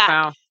great for that.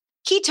 Wow.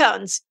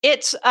 Ketones,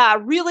 it's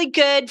really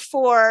good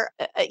for,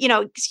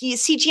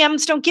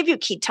 CGMs don't give you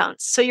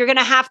ketones. So you're going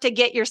to have to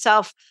get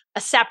yourself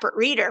a separate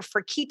reader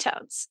for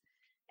ketones.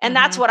 And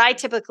that's what I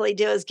typically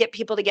do, is get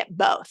people to get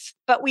both.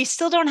 But we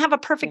still don't have a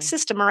perfect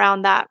system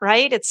around that,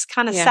 right? It's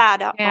kind of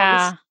sad.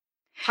 Yeah.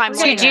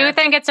 So do you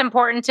think it's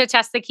important to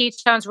test the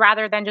ketones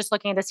rather than just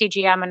looking at the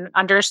CGM and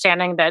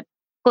understanding that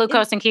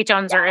glucose and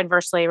ketones are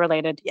inversely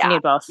related? You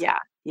need both. Yeah.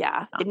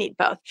 You need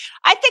both.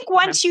 I think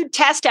once you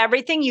test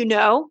everything,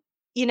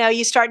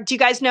 you start, do you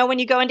guys know when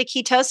you go into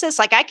ketosis?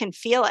 Like, I can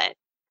feel it.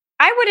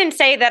 I wouldn't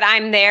say that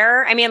I'm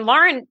there. I mean,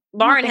 Lauren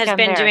has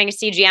been doing a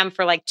CGM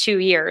for like 2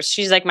 years.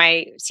 She's like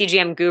my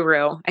CGM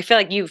guru. I feel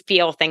like you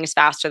feel things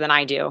faster than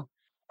I do.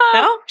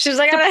 No? She's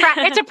like,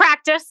 it's a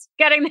practice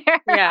getting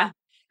there. Yeah.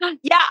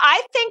 Yeah,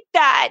 I think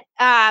that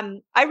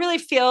I really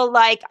feel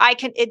like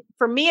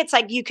for me, it's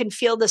like you can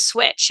feel the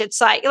switch. It's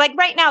like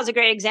right now is a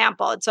great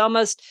example. It's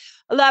almost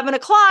 11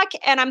 o'clock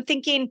and I'm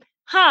thinking,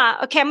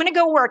 okay, I'm going to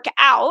go work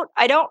out.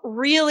 I don't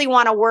really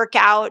want to work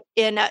out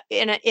in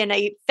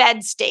a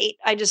fed state.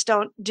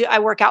 I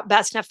work out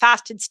best in a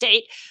fasted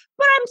state,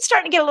 but I'm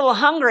starting to get a little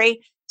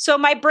hungry. So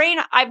my brain,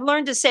 I've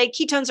learned to say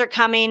ketones are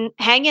coming,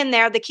 hang in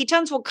there. The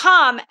ketones will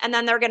come and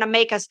then they're going to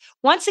make us,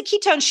 once the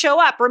ketones show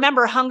up,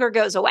 remember, hunger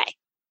goes away.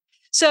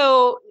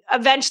 So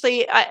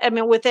eventually,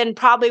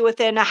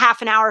 within a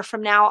half an hour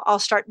from now,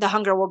 the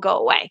hunger will go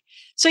away.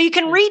 So you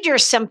can read your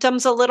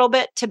symptoms a little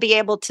bit to be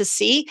able to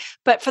see,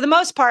 but for the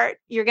most part,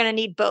 you're going to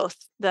need both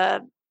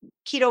the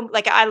keto,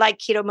 like I like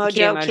Keto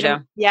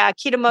Mojo.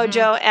 Keto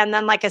Mojo. And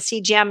then like a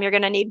CGM, you're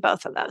going to need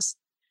both of those.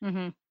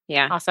 Mm-hmm.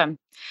 Yeah. Awesome.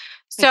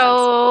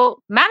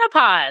 So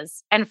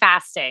menopause and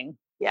fasting.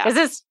 Yeah. Is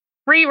this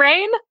free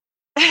reign?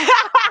 Well,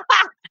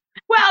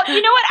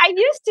 you know what? I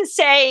used to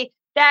say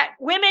that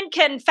women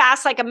can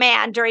fast like a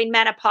man during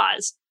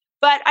menopause.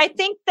 But I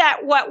think that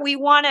what we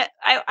want to,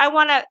 I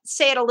want to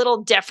say it a little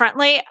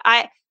differently.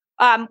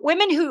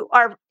 Women who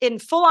are in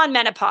full-on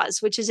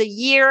menopause, which is a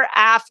year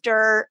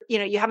after,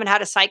 you haven't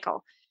had a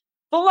cycle,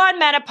 full-on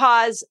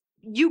menopause,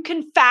 you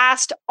can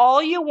fast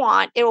all you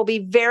want. It will be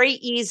very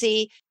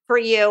easy for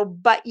you,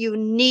 but you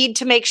need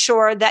to make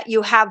sure that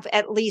you have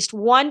at least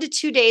 1 to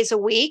 2 days a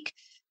week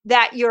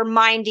that you're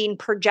minding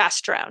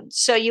progesterone.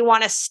 So you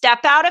want to step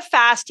out of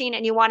fasting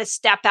and you want to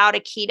step out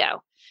of keto.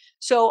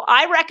 So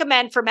I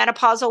recommend for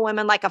menopausal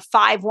women like a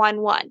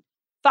 5-1-1.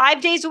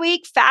 5 days a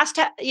week, fast,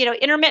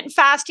 intermittent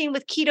fasting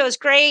with keto is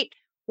great.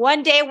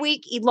 1 day a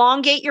week,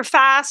 elongate your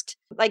fast,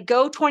 like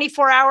go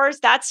 24 hours.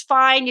 That's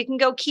fine. You can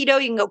go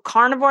keto. You can go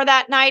carnivore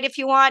that night if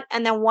you want.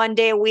 And then 1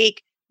 day a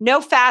week,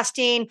 no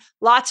fasting,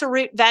 lots of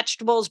root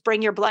vegetables,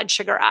 bring your blood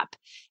sugar up.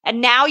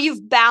 And now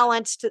you've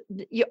balanced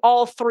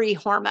all three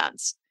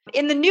hormones.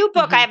 In the new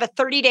book, I have a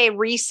 30-day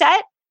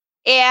reset,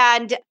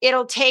 and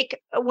it'll take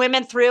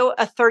women through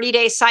a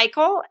 30-day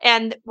cycle.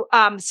 And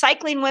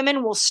cycling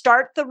women will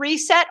start the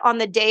reset on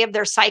the day of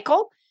their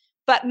cycle,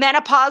 but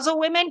menopausal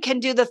women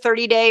can do the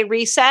 30-day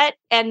reset,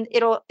 and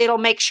it'll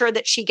make sure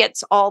that she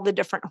gets all the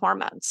different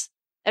hormones,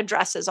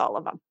 addresses all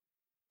of them.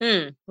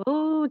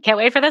 Ooh, can't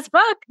wait for this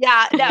book.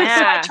 Yeah, no. So I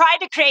Yeah. tried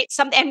to create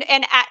something,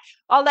 and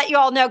I'll let you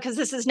all know because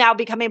this is now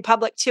becoming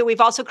public too.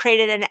 We've also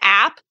created an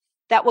app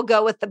that will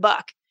go with the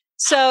book,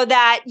 so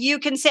that you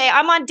can say,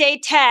 "I'm on day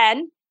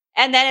 10,"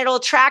 and then it'll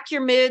track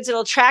your moods,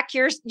 it'll track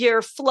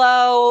your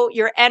flow,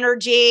 your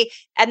energy,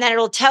 and then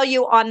it'll tell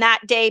you on that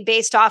day,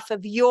 based off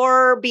of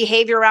your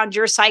behavior around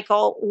your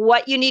cycle,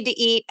 what you need to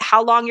eat,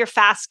 how long your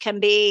fast can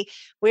be.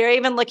 We're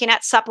even looking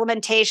at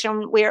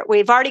supplementation.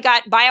 We've already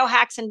got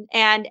biohacks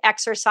and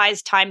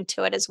exercise time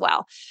to it as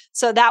well.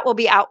 So that will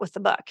be out with the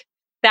book.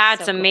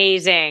 That's So cool.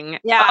 amazing.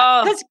 Yeah.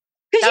 Oh, Because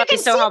that you would be can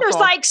so see there's helpful.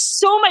 like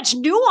so much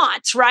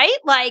nuance, right?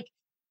 Like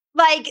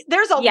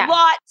there's a Yeah.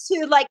 lot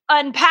to like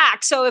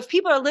unpack. So if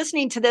people are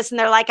listening to this and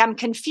they're like, I'm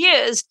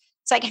confused,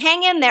 it's like,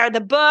 hang in there. The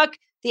book,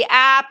 the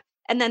app,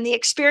 and then the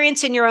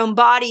experience in your own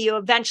body, you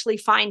eventually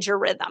find your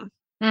rhythm.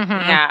 Mm-hmm.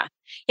 Yeah.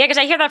 Yeah. Cause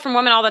I hear that from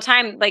women all the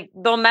time. Like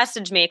they'll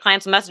message me,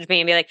 clients will message me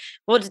and be like,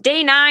 well, it's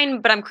day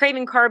 9, but I'm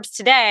craving carbs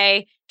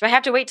today. Do I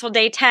have to wait till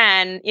day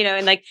 10?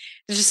 And like,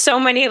 there's just so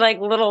many like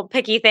little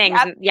picky things.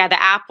 Yep. And yeah.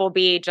 The app will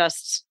be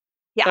just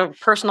Yeah. the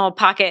personal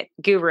pocket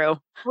guru.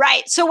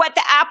 Right. So what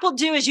the app will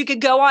do is you could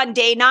go on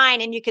day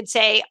 9 and you could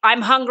say,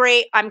 I'm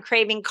hungry, I'm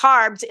craving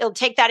carbs. It'll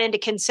take that into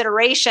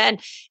consideration.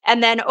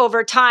 And then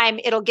over time,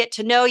 it'll get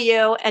to know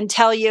you and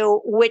tell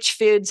you which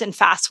foods and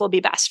fasts will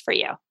be best for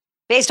you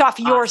based off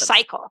your Awesome.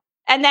 cycle.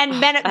 And then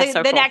That's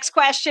so the cool. next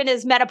question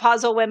is,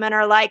 menopausal women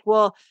are like,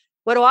 well,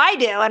 what do I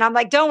do? And I'm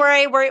like, don't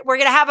worry, we're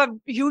going to have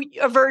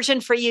a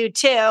version for you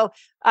too.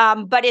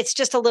 But it's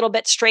just a little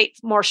bit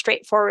more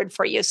straightforward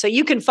for you. So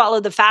you can follow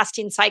the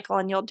fasting cycle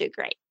and you'll do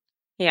great.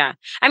 Yeah.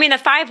 I mean, the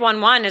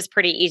 5-1-1 is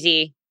pretty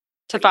easy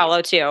to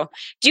follow too.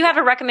 Do you have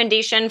a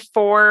recommendation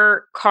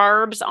for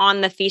carbs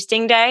on the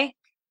feasting day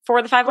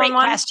for the 5-1-1? Great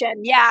question.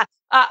 Yeah.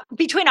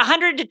 Between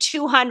 100 to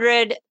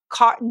 200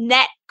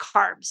 net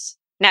carbs.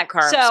 Net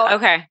carbs. So-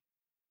 Okay.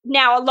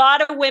 Now, a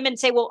lot of women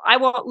say, well, I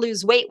won't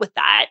lose weight with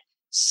that.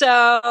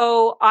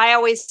 So I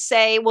always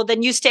say, well,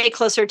 then you stay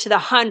closer to the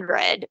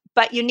 100,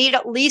 but you need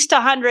at least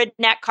 100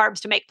 net carbs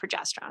to make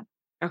progesterone.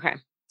 Okay.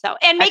 So,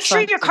 and make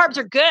Excellent. sure your carbs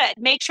are good.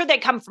 Make sure they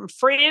come from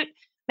fruit.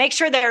 Make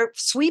sure they're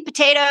sweet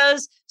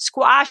potatoes,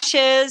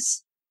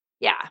 squashes.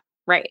 Yeah.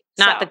 Right.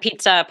 Not So- the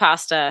pizza,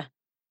 pasta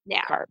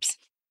Yeah. carbs.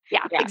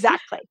 Yeah, Yeah.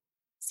 exactly.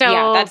 So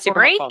Yeah, that's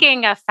super helpful.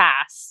 breaking a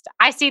fast.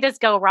 I see this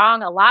go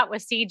wrong a lot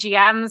with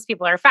CGMs.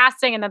 People are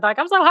fasting and then they're like,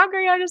 I'm so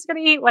hungry, I'm just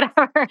going to eat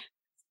whatever.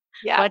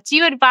 Yeah. What do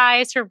you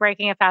advise for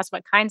breaking a fast?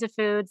 What kinds of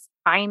foods?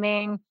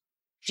 Timing?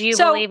 Do you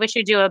So- believe we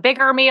should do a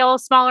bigger meal,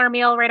 smaller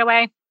meal right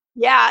away?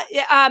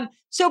 Yeah.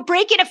 So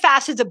breaking a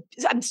fast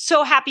I'm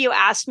so happy you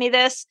asked me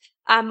this.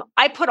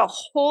 I put a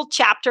whole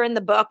chapter in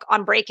the book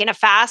on breaking a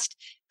fast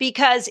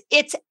because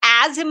it's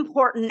as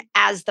important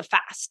as the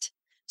fast.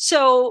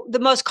 So the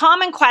most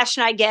common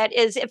question I get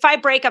is, if I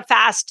break a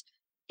fast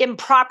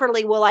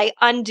improperly, will I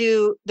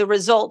undo the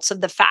results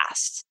of the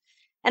fast?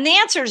 And the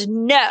answer is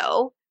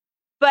no.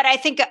 But I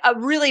think a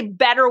really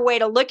better way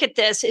to look at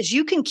this is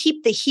you can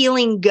keep the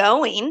healing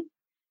going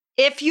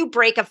if you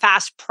break a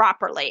fast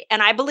properly.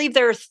 And I believe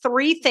there are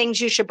 3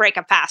 things you should break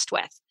a fast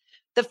with.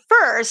 The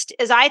first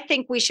is, I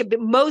think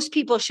most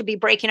people should be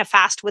breaking a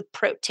fast with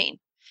protein.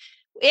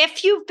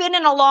 If you've been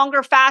in a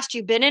longer fast,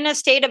 you've been in a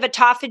state of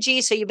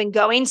autophagy, so you've been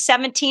going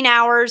 17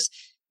 hours,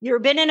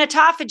 you've been in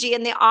autophagy,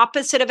 and the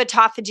opposite of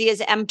autophagy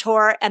is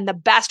mTOR, and the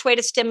best way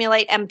to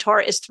stimulate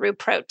mTOR is through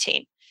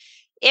protein.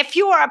 If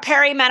you are a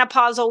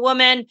perimenopausal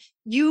woman,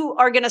 you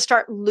are going to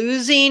start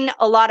losing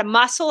a lot of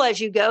muscle as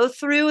you go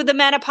through the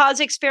menopause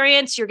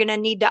experience. You're going to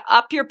need to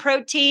up your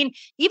protein.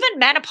 Even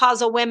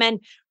menopausal women,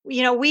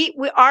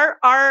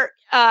 our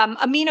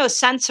amino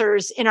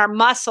sensors in our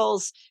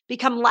muscles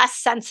become less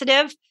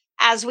sensitive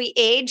as we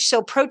age.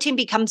 So protein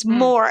becomes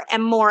more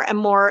and more and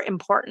more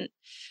important.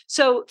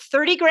 So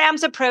 30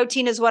 grams of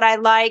protein is what I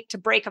like to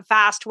break a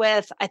fast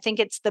with. I think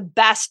it's the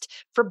best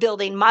for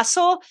building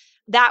muscle.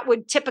 That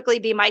would typically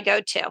be my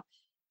go-to.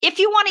 If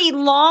you want to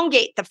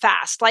elongate the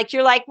fast, like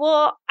you're like,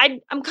 well, I'm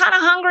kind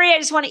of hungry, I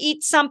just want to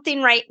eat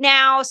something right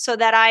now so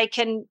that I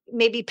can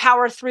maybe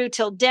power through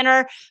till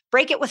dinner,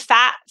 break it with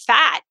fat.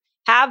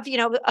 Have,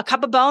 a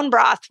cup of bone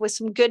broth with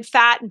some good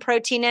fat and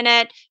protein in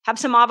it. Have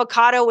some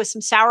avocado with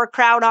some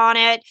sauerkraut on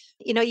it.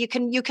 You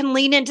can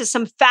lean into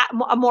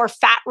a more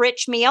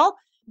fat-rich meal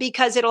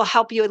because it'll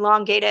help you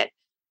elongate it.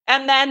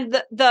 And then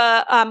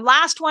the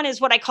last one is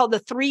what I call the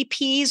 3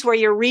 Ps, where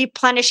you're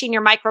replenishing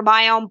your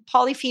microbiome: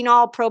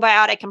 polyphenol,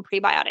 probiotic, and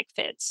prebiotic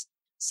foods.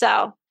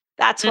 So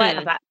that's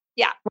what.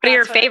 Yeah. What are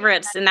your that's what I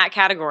favorites in that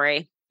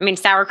category? I mean,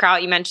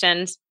 sauerkraut you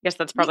mentioned. I guess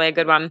that's probably a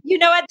good one. You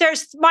know what?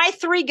 There's my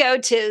 3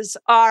 go-tos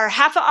are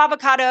half of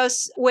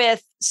avocados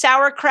with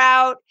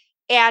sauerkraut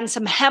and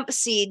some hemp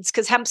seeds,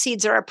 because hemp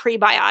seeds are a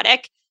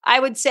prebiotic. I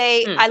would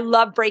say I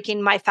love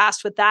breaking my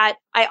fast with that.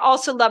 I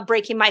also love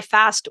breaking my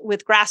fast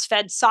with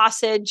grass-fed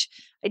sausage.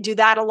 I do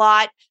that a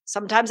lot.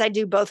 Sometimes I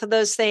do both of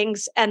those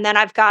things. And then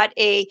I've got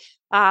a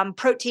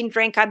protein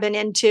drink I've been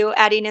into,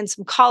 adding in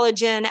some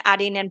collagen,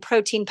 adding in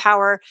protein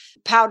powder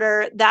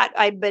that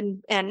I've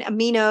been, and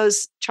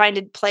aminos, trying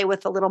to play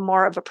with a little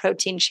more of a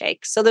protein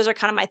shake. So those are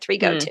kind of my three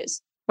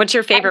go-tos. What's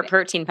your favorite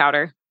protein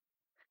powder?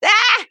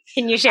 Ah!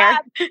 Can you share?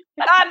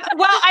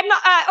 Well, I'm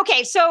not,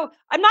 okay. So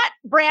I'm not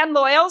brand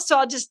loyal. So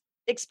I'll just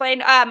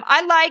explain.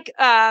 I like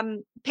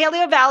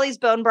Paleo Valley's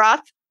bone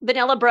broth,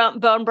 vanilla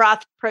bone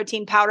broth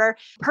protein powder.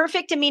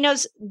 Perfect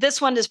Aminos. This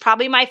one is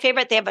probably my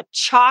favorite. They have a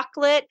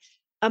chocolate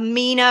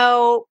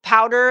amino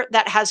powder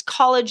that has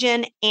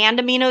collagen and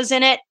aminos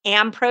in it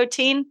and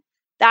protein.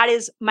 That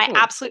is my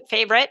absolute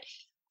favorite.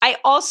 I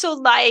also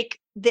like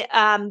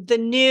the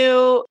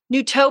new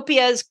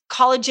Newtopia's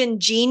Collagen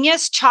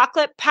Genius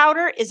chocolate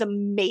powder is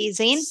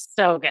amazing.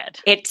 So good.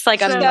 It's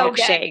like a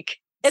milkshake.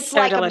 It's so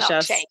like delicious.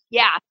 A milkshake.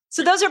 Yeah.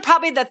 So those are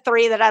probably the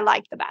three that I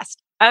like the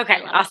best.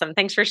 Okay, awesome.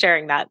 Thanks for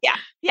sharing that. Yeah.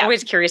 I'm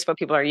always curious what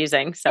people are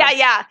using. So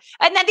Yeah.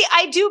 And then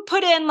I do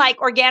put in like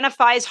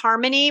Organifi's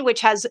Harmony,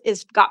 which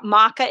is got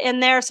maca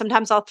in there.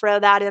 Sometimes I'll throw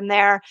that in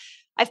there.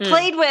 I've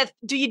played with,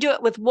 do you do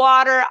it with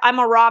water? I'm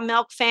a raw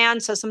milk fan.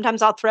 So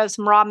sometimes I'll throw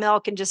some raw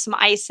milk and just some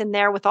ice in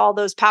there with all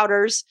those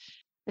powders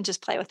and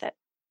just play with it.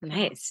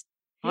 Nice.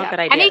 All Yeah. good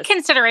ideas. Any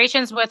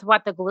considerations with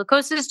what the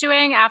glucose is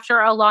doing after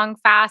a long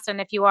fast? And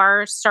if you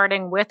are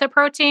starting with a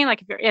protein,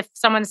 like if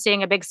someone's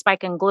seeing a big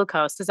spike in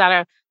glucose, is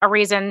that a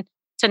reason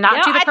to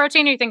not do the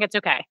protein, or you think it's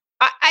okay?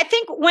 I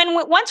think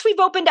once we've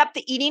opened up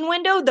the eating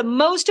window, the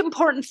most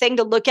important thing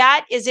to look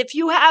at is if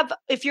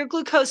your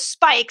glucose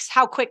spikes,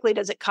 how quickly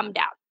does it come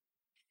down?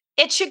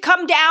 It should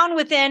come down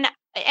within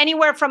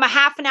anywhere from a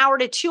half an hour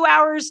to 2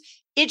 hours.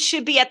 It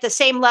should be at the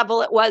same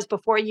level it was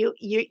before you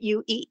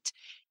eat.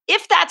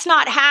 If that's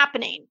not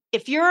happening,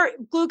 if your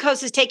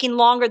glucose is taking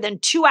longer than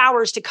 2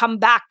 hours to come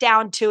back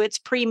down to its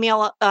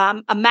pre-meal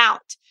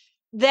amount,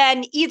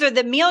 then either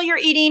the meal you're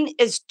eating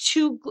is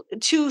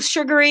too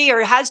sugary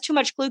or has too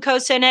much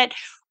glucose in it,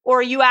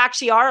 or you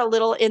actually are a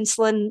little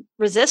insulin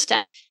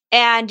resistant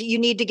and you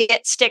need to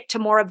stick to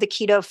more of the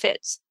keto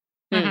foods.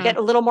 Mm-hmm. Get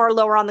a little more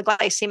lower on the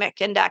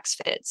glycemic index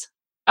foods.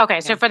 Okay,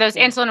 so for those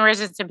insulin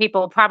resistant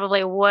people,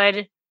 probably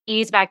would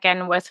ease back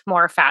in with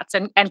more fats.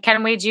 And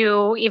can we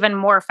do even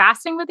more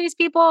fasting with these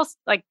people?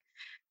 Like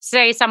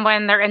say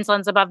someone, their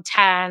insulin's above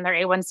 10, their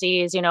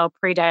A1C is,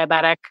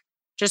 pre-diabetic,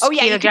 just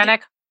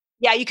ketogenic.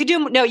 You could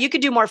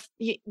do more,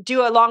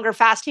 do a longer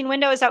fasting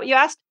window. Is that what you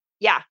asked?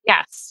 Yeah.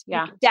 Yes.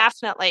 Yeah.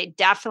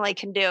 Definitely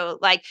can do.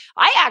 Like,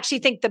 I actually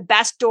think the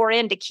best door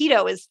into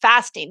keto is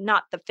fasting,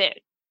 not the food.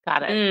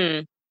 Got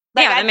it.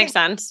 Like, that makes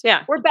sense.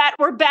 Yeah.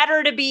 We're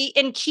better to be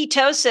in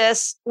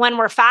ketosis when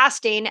we're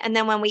fasting. And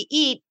then when we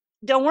eat,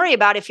 don't worry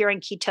about if you're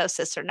in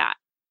ketosis or not.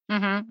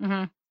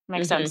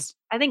 Makes sense.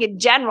 I think in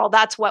general,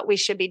 that's what we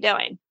should be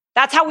doing.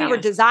 That's how we were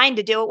designed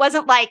to do. It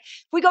wasn't like,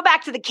 if we go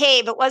back to the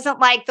cave, it wasn't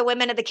like the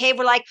women of the cave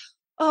were like,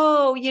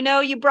 oh,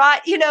 you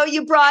brought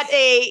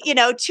a,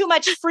 too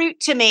much fruit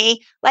to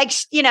me. Like,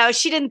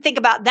 she didn't think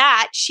about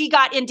that. She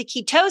got into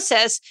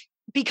ketosis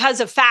because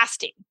of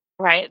fasting.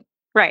 Right.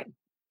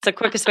 It's the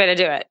quickest way to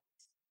do it.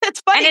 It's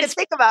funny to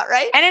think about,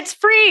 right? And it's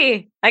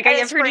free. Like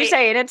I've heard you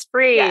say, and it's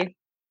free. Yeah.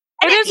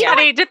 It is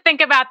funny to think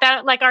about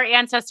that, like our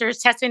ancestors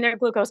testing their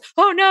glucose.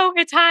 Oh no,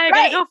 it's high. I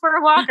gotta go for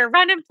a walk or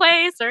run in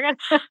place or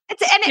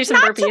it's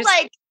not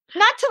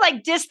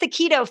to diss the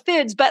keto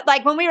foods, but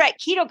like when we were at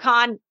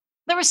KetoCon,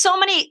 there were so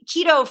many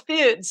keto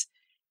foods.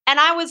 And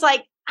I was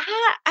like,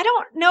 I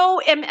don't know.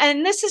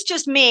 And this is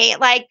just me.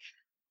 Like,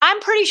 I'm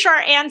pretty sure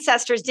our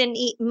ancestors didn't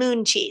eat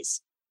moon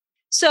cheese.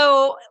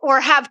 Or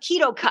have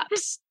keto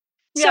cups.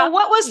 So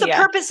what was the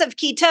purpose of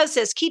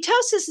ketosis?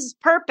 Ketosis's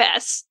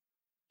purpose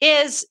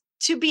is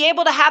to be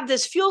able to have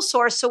this fuel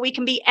source so we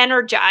can be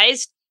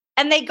energized.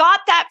 And they got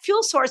that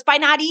fuel source by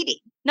not eating,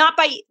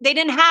 they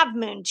didn't have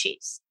moon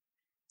cheese.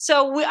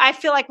 So I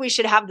feel like we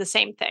should have the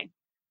same thing.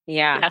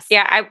 Yeah. Yes.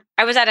 Yeah.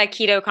 I was at a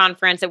keto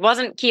conference. It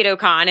wasn't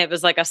KetoCon. It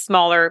was like a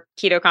smaller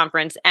keto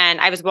conference. And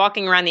I was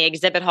walking around the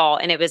exhibit hall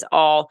and it was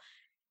all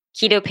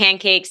keto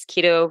pancakes,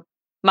 keto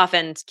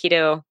muffins,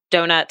 keto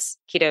donuts,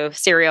 keto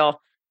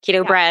cereal,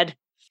 keto bread.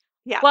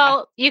 Yeah.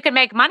 Well, you can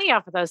make money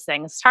off of those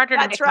things. It's harder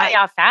to make money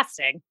off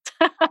fasting.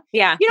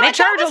 Yeah. They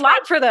charge a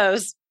lot for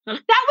those. That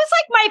was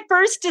like my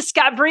first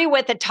discovery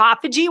with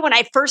autophagy. When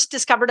I first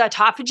discovered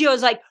autophagy, I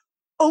was like,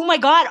 oh my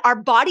God, our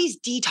bodies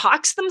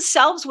detox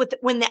themselves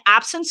when the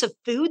absence of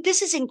food.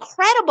 This is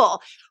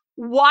incredible.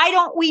 Why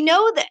don't we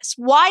know this?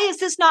 Why is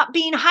this not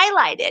being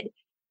highlighted?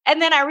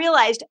 And then I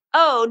realized,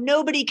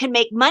 nobody can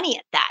make money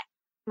at that.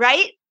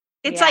 Right.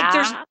 It's like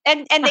there's,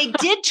 and they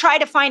did try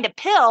to find a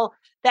pill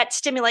that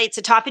stimulates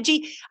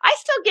autophagy. I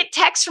still get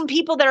texts from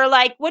people that are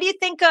like, what do you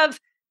think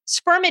of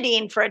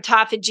spermidine for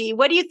autophagy?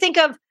 What do you think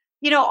of,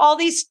 all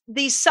these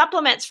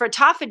supplements for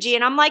autophagy?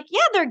 And I'm like,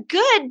 yeah, they're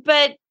good,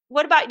 but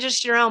what about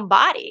just your own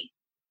body?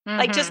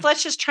 Like,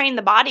 let's just train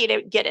the body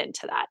to get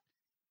into that.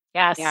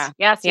 Yes. Yeah.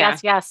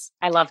 Yes.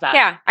 I love that.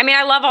 Yeah. I mean,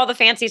 I love all the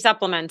fancy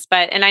supplements,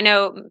 and I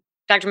know,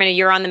 Dr. Minnie,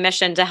 you're on the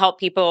mission to help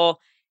people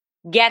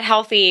get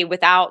healthy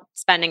without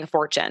spending a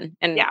fortune.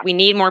 And we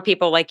need more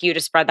people like you to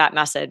spread that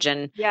message.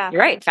 And you're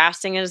right.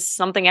 Fasting is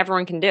something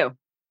everyone can do.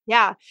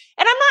 Yeah.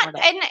 And I'm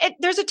not, and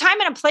there's a time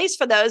and a place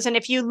for those. And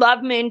if you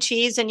love moon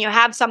cheese and you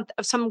have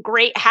some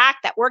great hack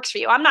that works for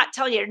you, I'm not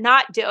telling you to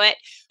not do it.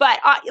 But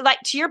like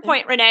to your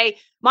point, Renee,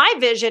 my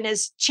vision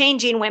is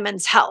changing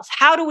women's health.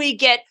 How do we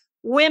get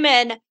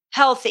women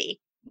healthy?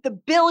 The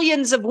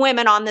billions of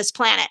women on this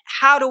planet,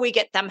 how do we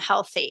get them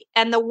healthy?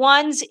 And the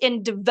ones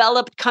in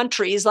developed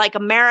countries like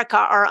America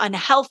are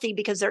unhealthy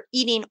because they're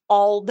eating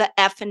all the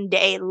effing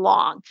day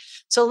long.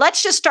 So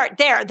let's just start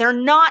there. They're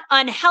not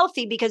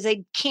unhealthy because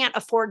they can't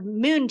afford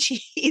moon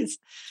cheese.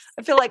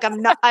 I feel like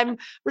I'm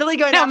really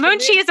going. No, moon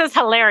cheese is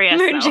hilarious.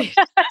 Moon cheese.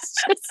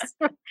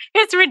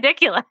 It's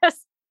ridiculous.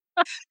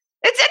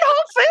 It's in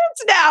Whole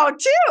Foods now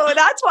too.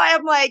 That's why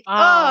I'm like,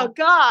 oh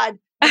God.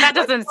 That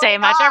doesn't say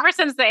much. Ever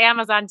since the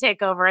Amazon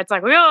takeover, it's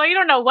like, well, you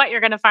don't know what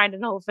you're going to find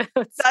in Whole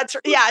Foods.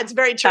 It's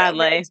very true.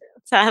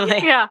 Sadly.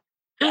 Yeah.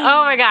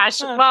 Oh my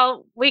gosh.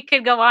 Well, we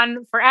could go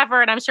on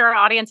forever, and I'm sure our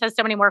audience has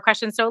so many more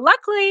questions. So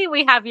luckily,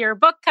 we have your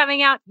book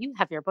coming out. You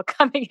have your book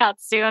coming out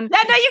soon.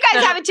 Yeah, no, you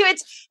guys have it too.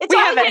 It's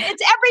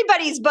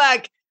everybody's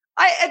book.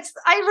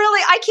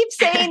 I keep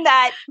saying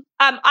that.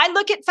 I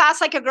look at Fast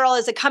Like a Girl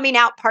as a coming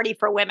out party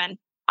for women.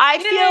 I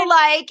feel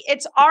like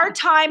it's our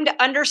time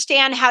to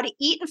understand how to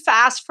eat and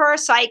fast for a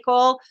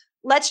cycle.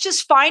 Let's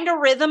just find a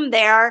rhythm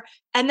there.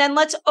 And then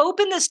let's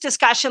open this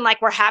discussion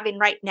like we're having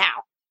right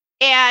now.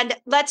 And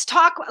let's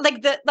talk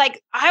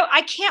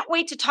I can't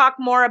wait to talk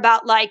more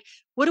about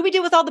what do we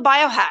do with all the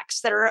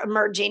biohacks that are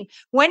emerging?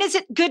 When is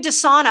it good to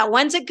sauna?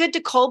 When's it good to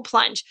cold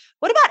plunge?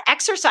 What about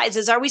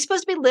exercises? Are we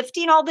supposed to be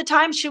lifting all the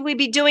time? Should we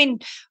be doing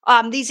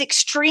these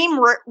extreme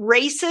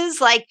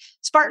races like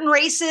Spartan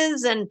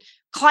races and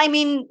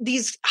climbing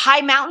these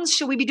high mountains?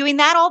 Should we be doing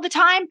that all the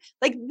time?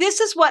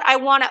 This is what I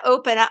want to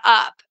open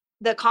up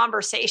the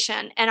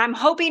conversation. And I'm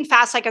hoping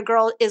Fast Like a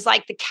Girl is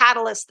like the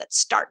catalyst that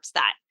starts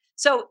that.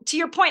 So to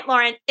your point,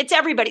 Lauren, it's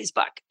everybody's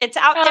book. It's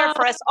out there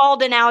for us all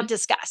to now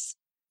discuss.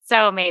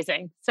 So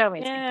amazing. So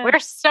amazing. Yeah. We're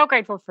so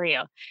grateful for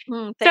you.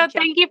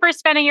 Thank you for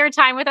spending your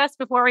time with us.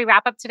 Before we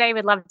wrap up today,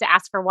 we'd love to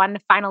ask for one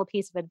final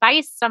piece of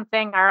advice,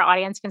 something our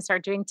audience can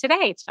start doing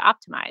today to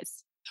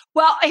optimize.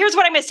 Well, here's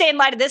what I'm going to say in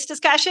light of this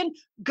discussion.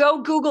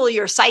 Go Google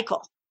your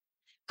cycle.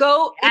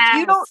 If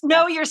you don't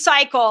know your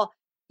cycle,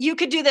 you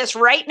could do this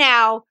right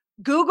now.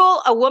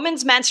 Google a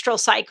woman's menstrual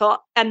cycle.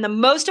 And the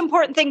most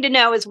important thing to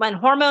know is when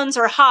hormones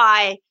are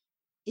high,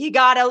 you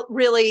got to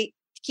really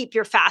keep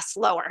your fasts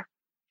lower.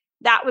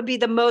 That would be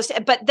the most,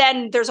 but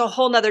then there's a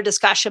whole nother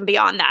discussion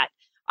beyond that.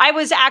 I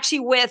was actually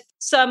with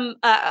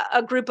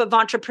a group of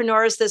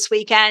entrepreneurs this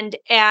weekend,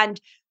 and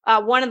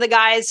one of the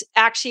guys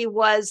actually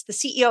was the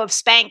CEO of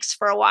Spanx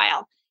for a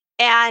while.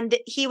 And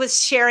he was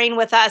sharing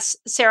with us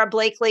Sarah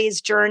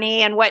Blakely's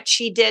journey and what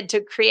she did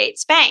to create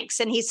Spanx.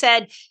 And he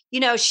said,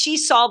 she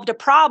solved a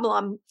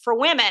problem for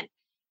women.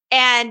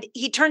 And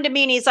he turned to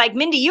me and he's like,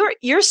 Mindy,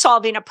 you're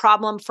solving a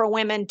problem for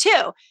women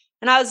too.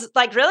 And I was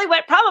like, really?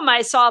 What problem am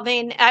I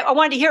solving? I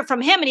wanted to hear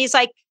from him. And he's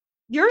like,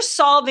 you're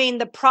solving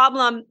the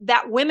problem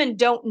that women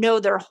don't know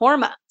their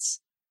hormones.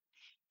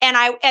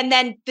 And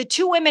then the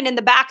two women in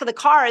the back of the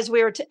car as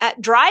we were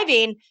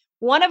driving,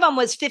 one of them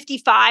was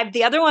 55,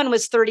 the other one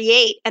was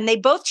 38, and they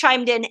both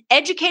chimed in,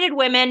 educated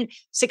women,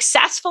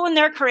 successful in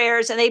their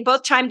careers, and they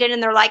both chimed in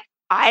and they're like,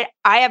 I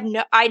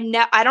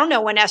don't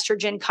know when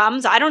estrogen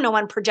comes. I don't know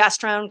when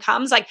progesterone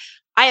comes. I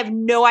have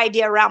no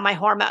idea around my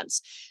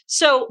hormones.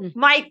 So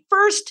my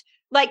first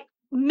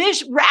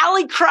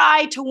rally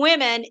cry to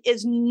women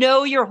is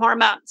know your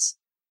hormones.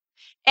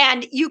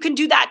 And you can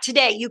do that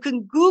today. You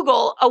can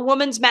Google a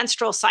woman's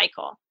menstrual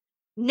cycle.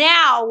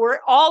 Now we're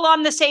all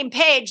on the same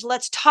page.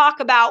 Let's talk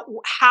about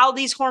how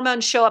these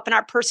hormones show up in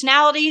our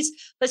personalities.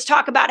 Let's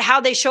talk about how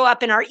they show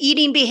up in our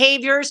eating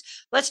behaviors.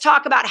 Let's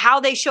talk about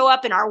how they show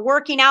up in our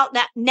working out.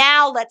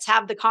 Now let's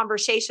have the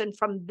conversation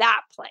from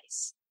that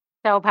place.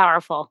 So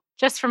powerful.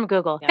 Just from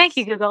Google. Yes. Thank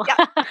you, Google.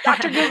 Yeah,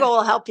 Dr. Google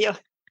will help you.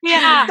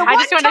 Yeah. I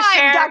just want to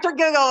share. Dr.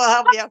 Google will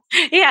help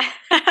you. Yeah.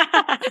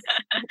 I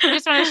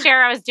just want to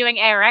share. I was doing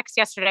ARX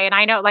yesterday, and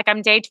I know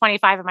I'm day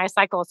 25 of my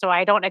cycle, so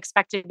I don't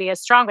expect it to be as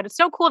strong, but it's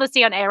so cool to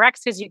see on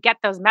ARX because you get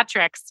those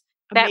metrics.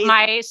 Amazing. That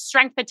my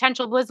strength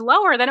potential was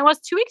lower than it was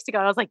 2 weeks ago.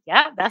 I was like,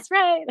 yeah, that's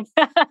right.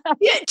 Do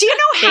you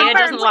know how Data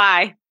doesn't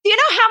lie. Do you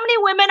know how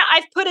many women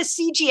I've put a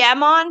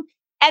CGM on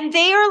and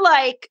they are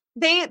like,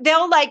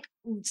 they'll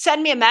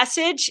send me a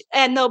message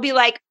and they'll be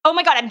like, oh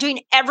my God, I'm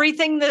doing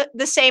everything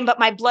the same, but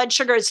my blood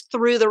sugar is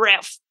through the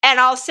roof. And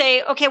I'll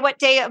say, okay, what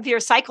day of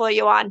your cycle are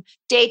you on?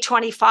 Day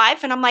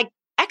 25. And I'm like,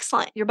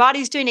 excellent. Your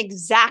body's doing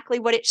exactly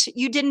what it should.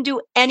 You didn't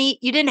do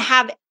anything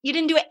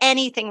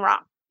wrong.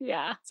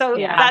 Yeah. So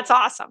that's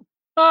awesome.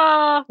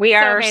 Oh, we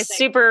are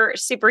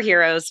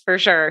superheroes for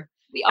sure.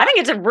 I think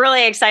it's a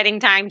really exciting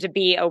time to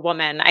be a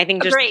woman. I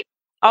think just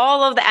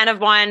all of the N of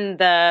one,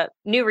 the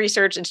new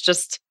research, it's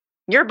just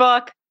your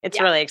book. It's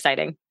really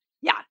exciting.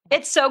 Yeah,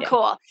 it's so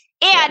cool.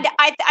 And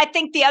I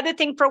think the other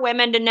thing for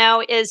women to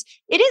know is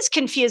it is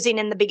confusing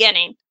in the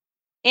beginning.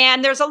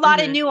 And there's a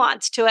lot of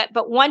nuance to it,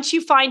 but once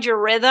you find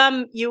your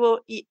rhythm, you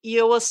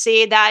will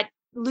see that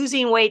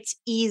losing weight's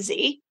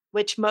easy,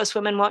 which most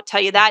women won't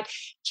tell you that.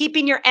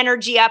 Keeping your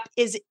energy up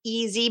is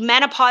easy.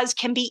 Menopause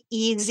can be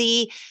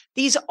easy.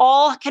 These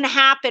all can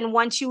happen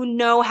once you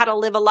know how to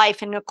live a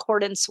life in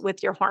accordance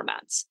with your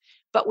hormones,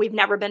 but we've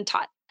never been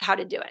taught how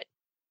to do it.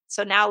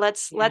 So now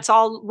let's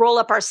all roll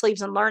up our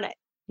sleeves and learn it.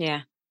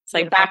 Yeah. It's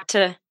like back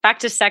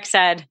to sex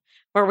ed,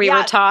 where we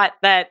were taught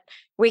that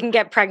we can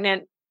get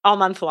pregnant all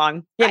month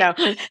long, you know,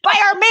 by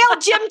our male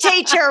gym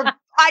teacher.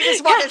 I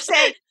just want to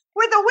say,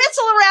 with a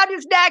whistle around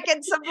his neck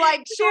and some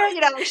like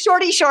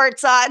shorty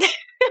shorts on.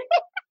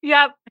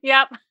 Yep.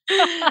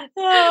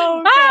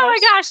 Oh my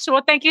gosh.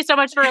 Well, thank you so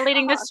much for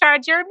leading this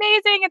charge. You're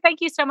amazing. And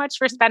thank you so much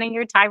for spending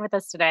your time with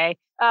us today.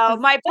 Oh,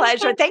 my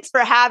pleasure. Thanks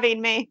for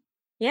having me.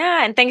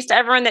 Yeah. And thanks to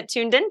everyone that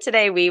tuned in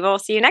today. We will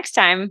see you next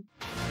time.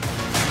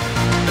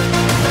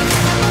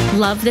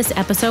 Love this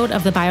episode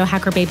of the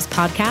Biohacker Babes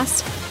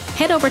podcast?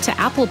 Head over to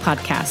Apple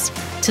Podcasts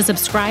to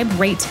subscribe,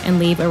 rate, and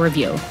leave a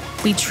review.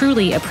 We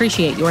truly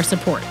appreciate your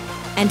support.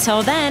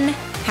 Until then,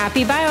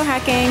 happy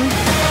biohacking.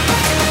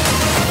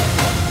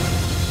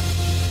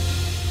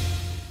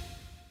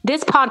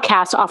 This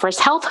podcast offers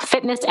health,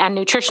 fitness, and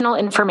nutritional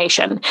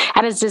information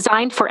and is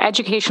designed for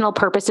educational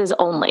purposes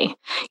only.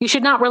 You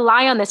should not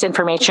rely on this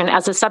information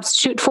as a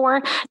substitute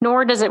for,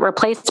 nor does it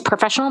replace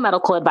professional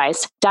medical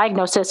advice,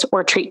 diagnosis,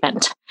 or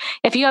treatment.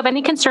 If you have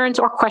any concerns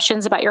or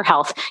questions about your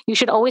health, you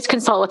should always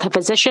consult with a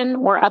physician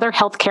or other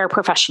healthcare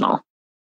professional.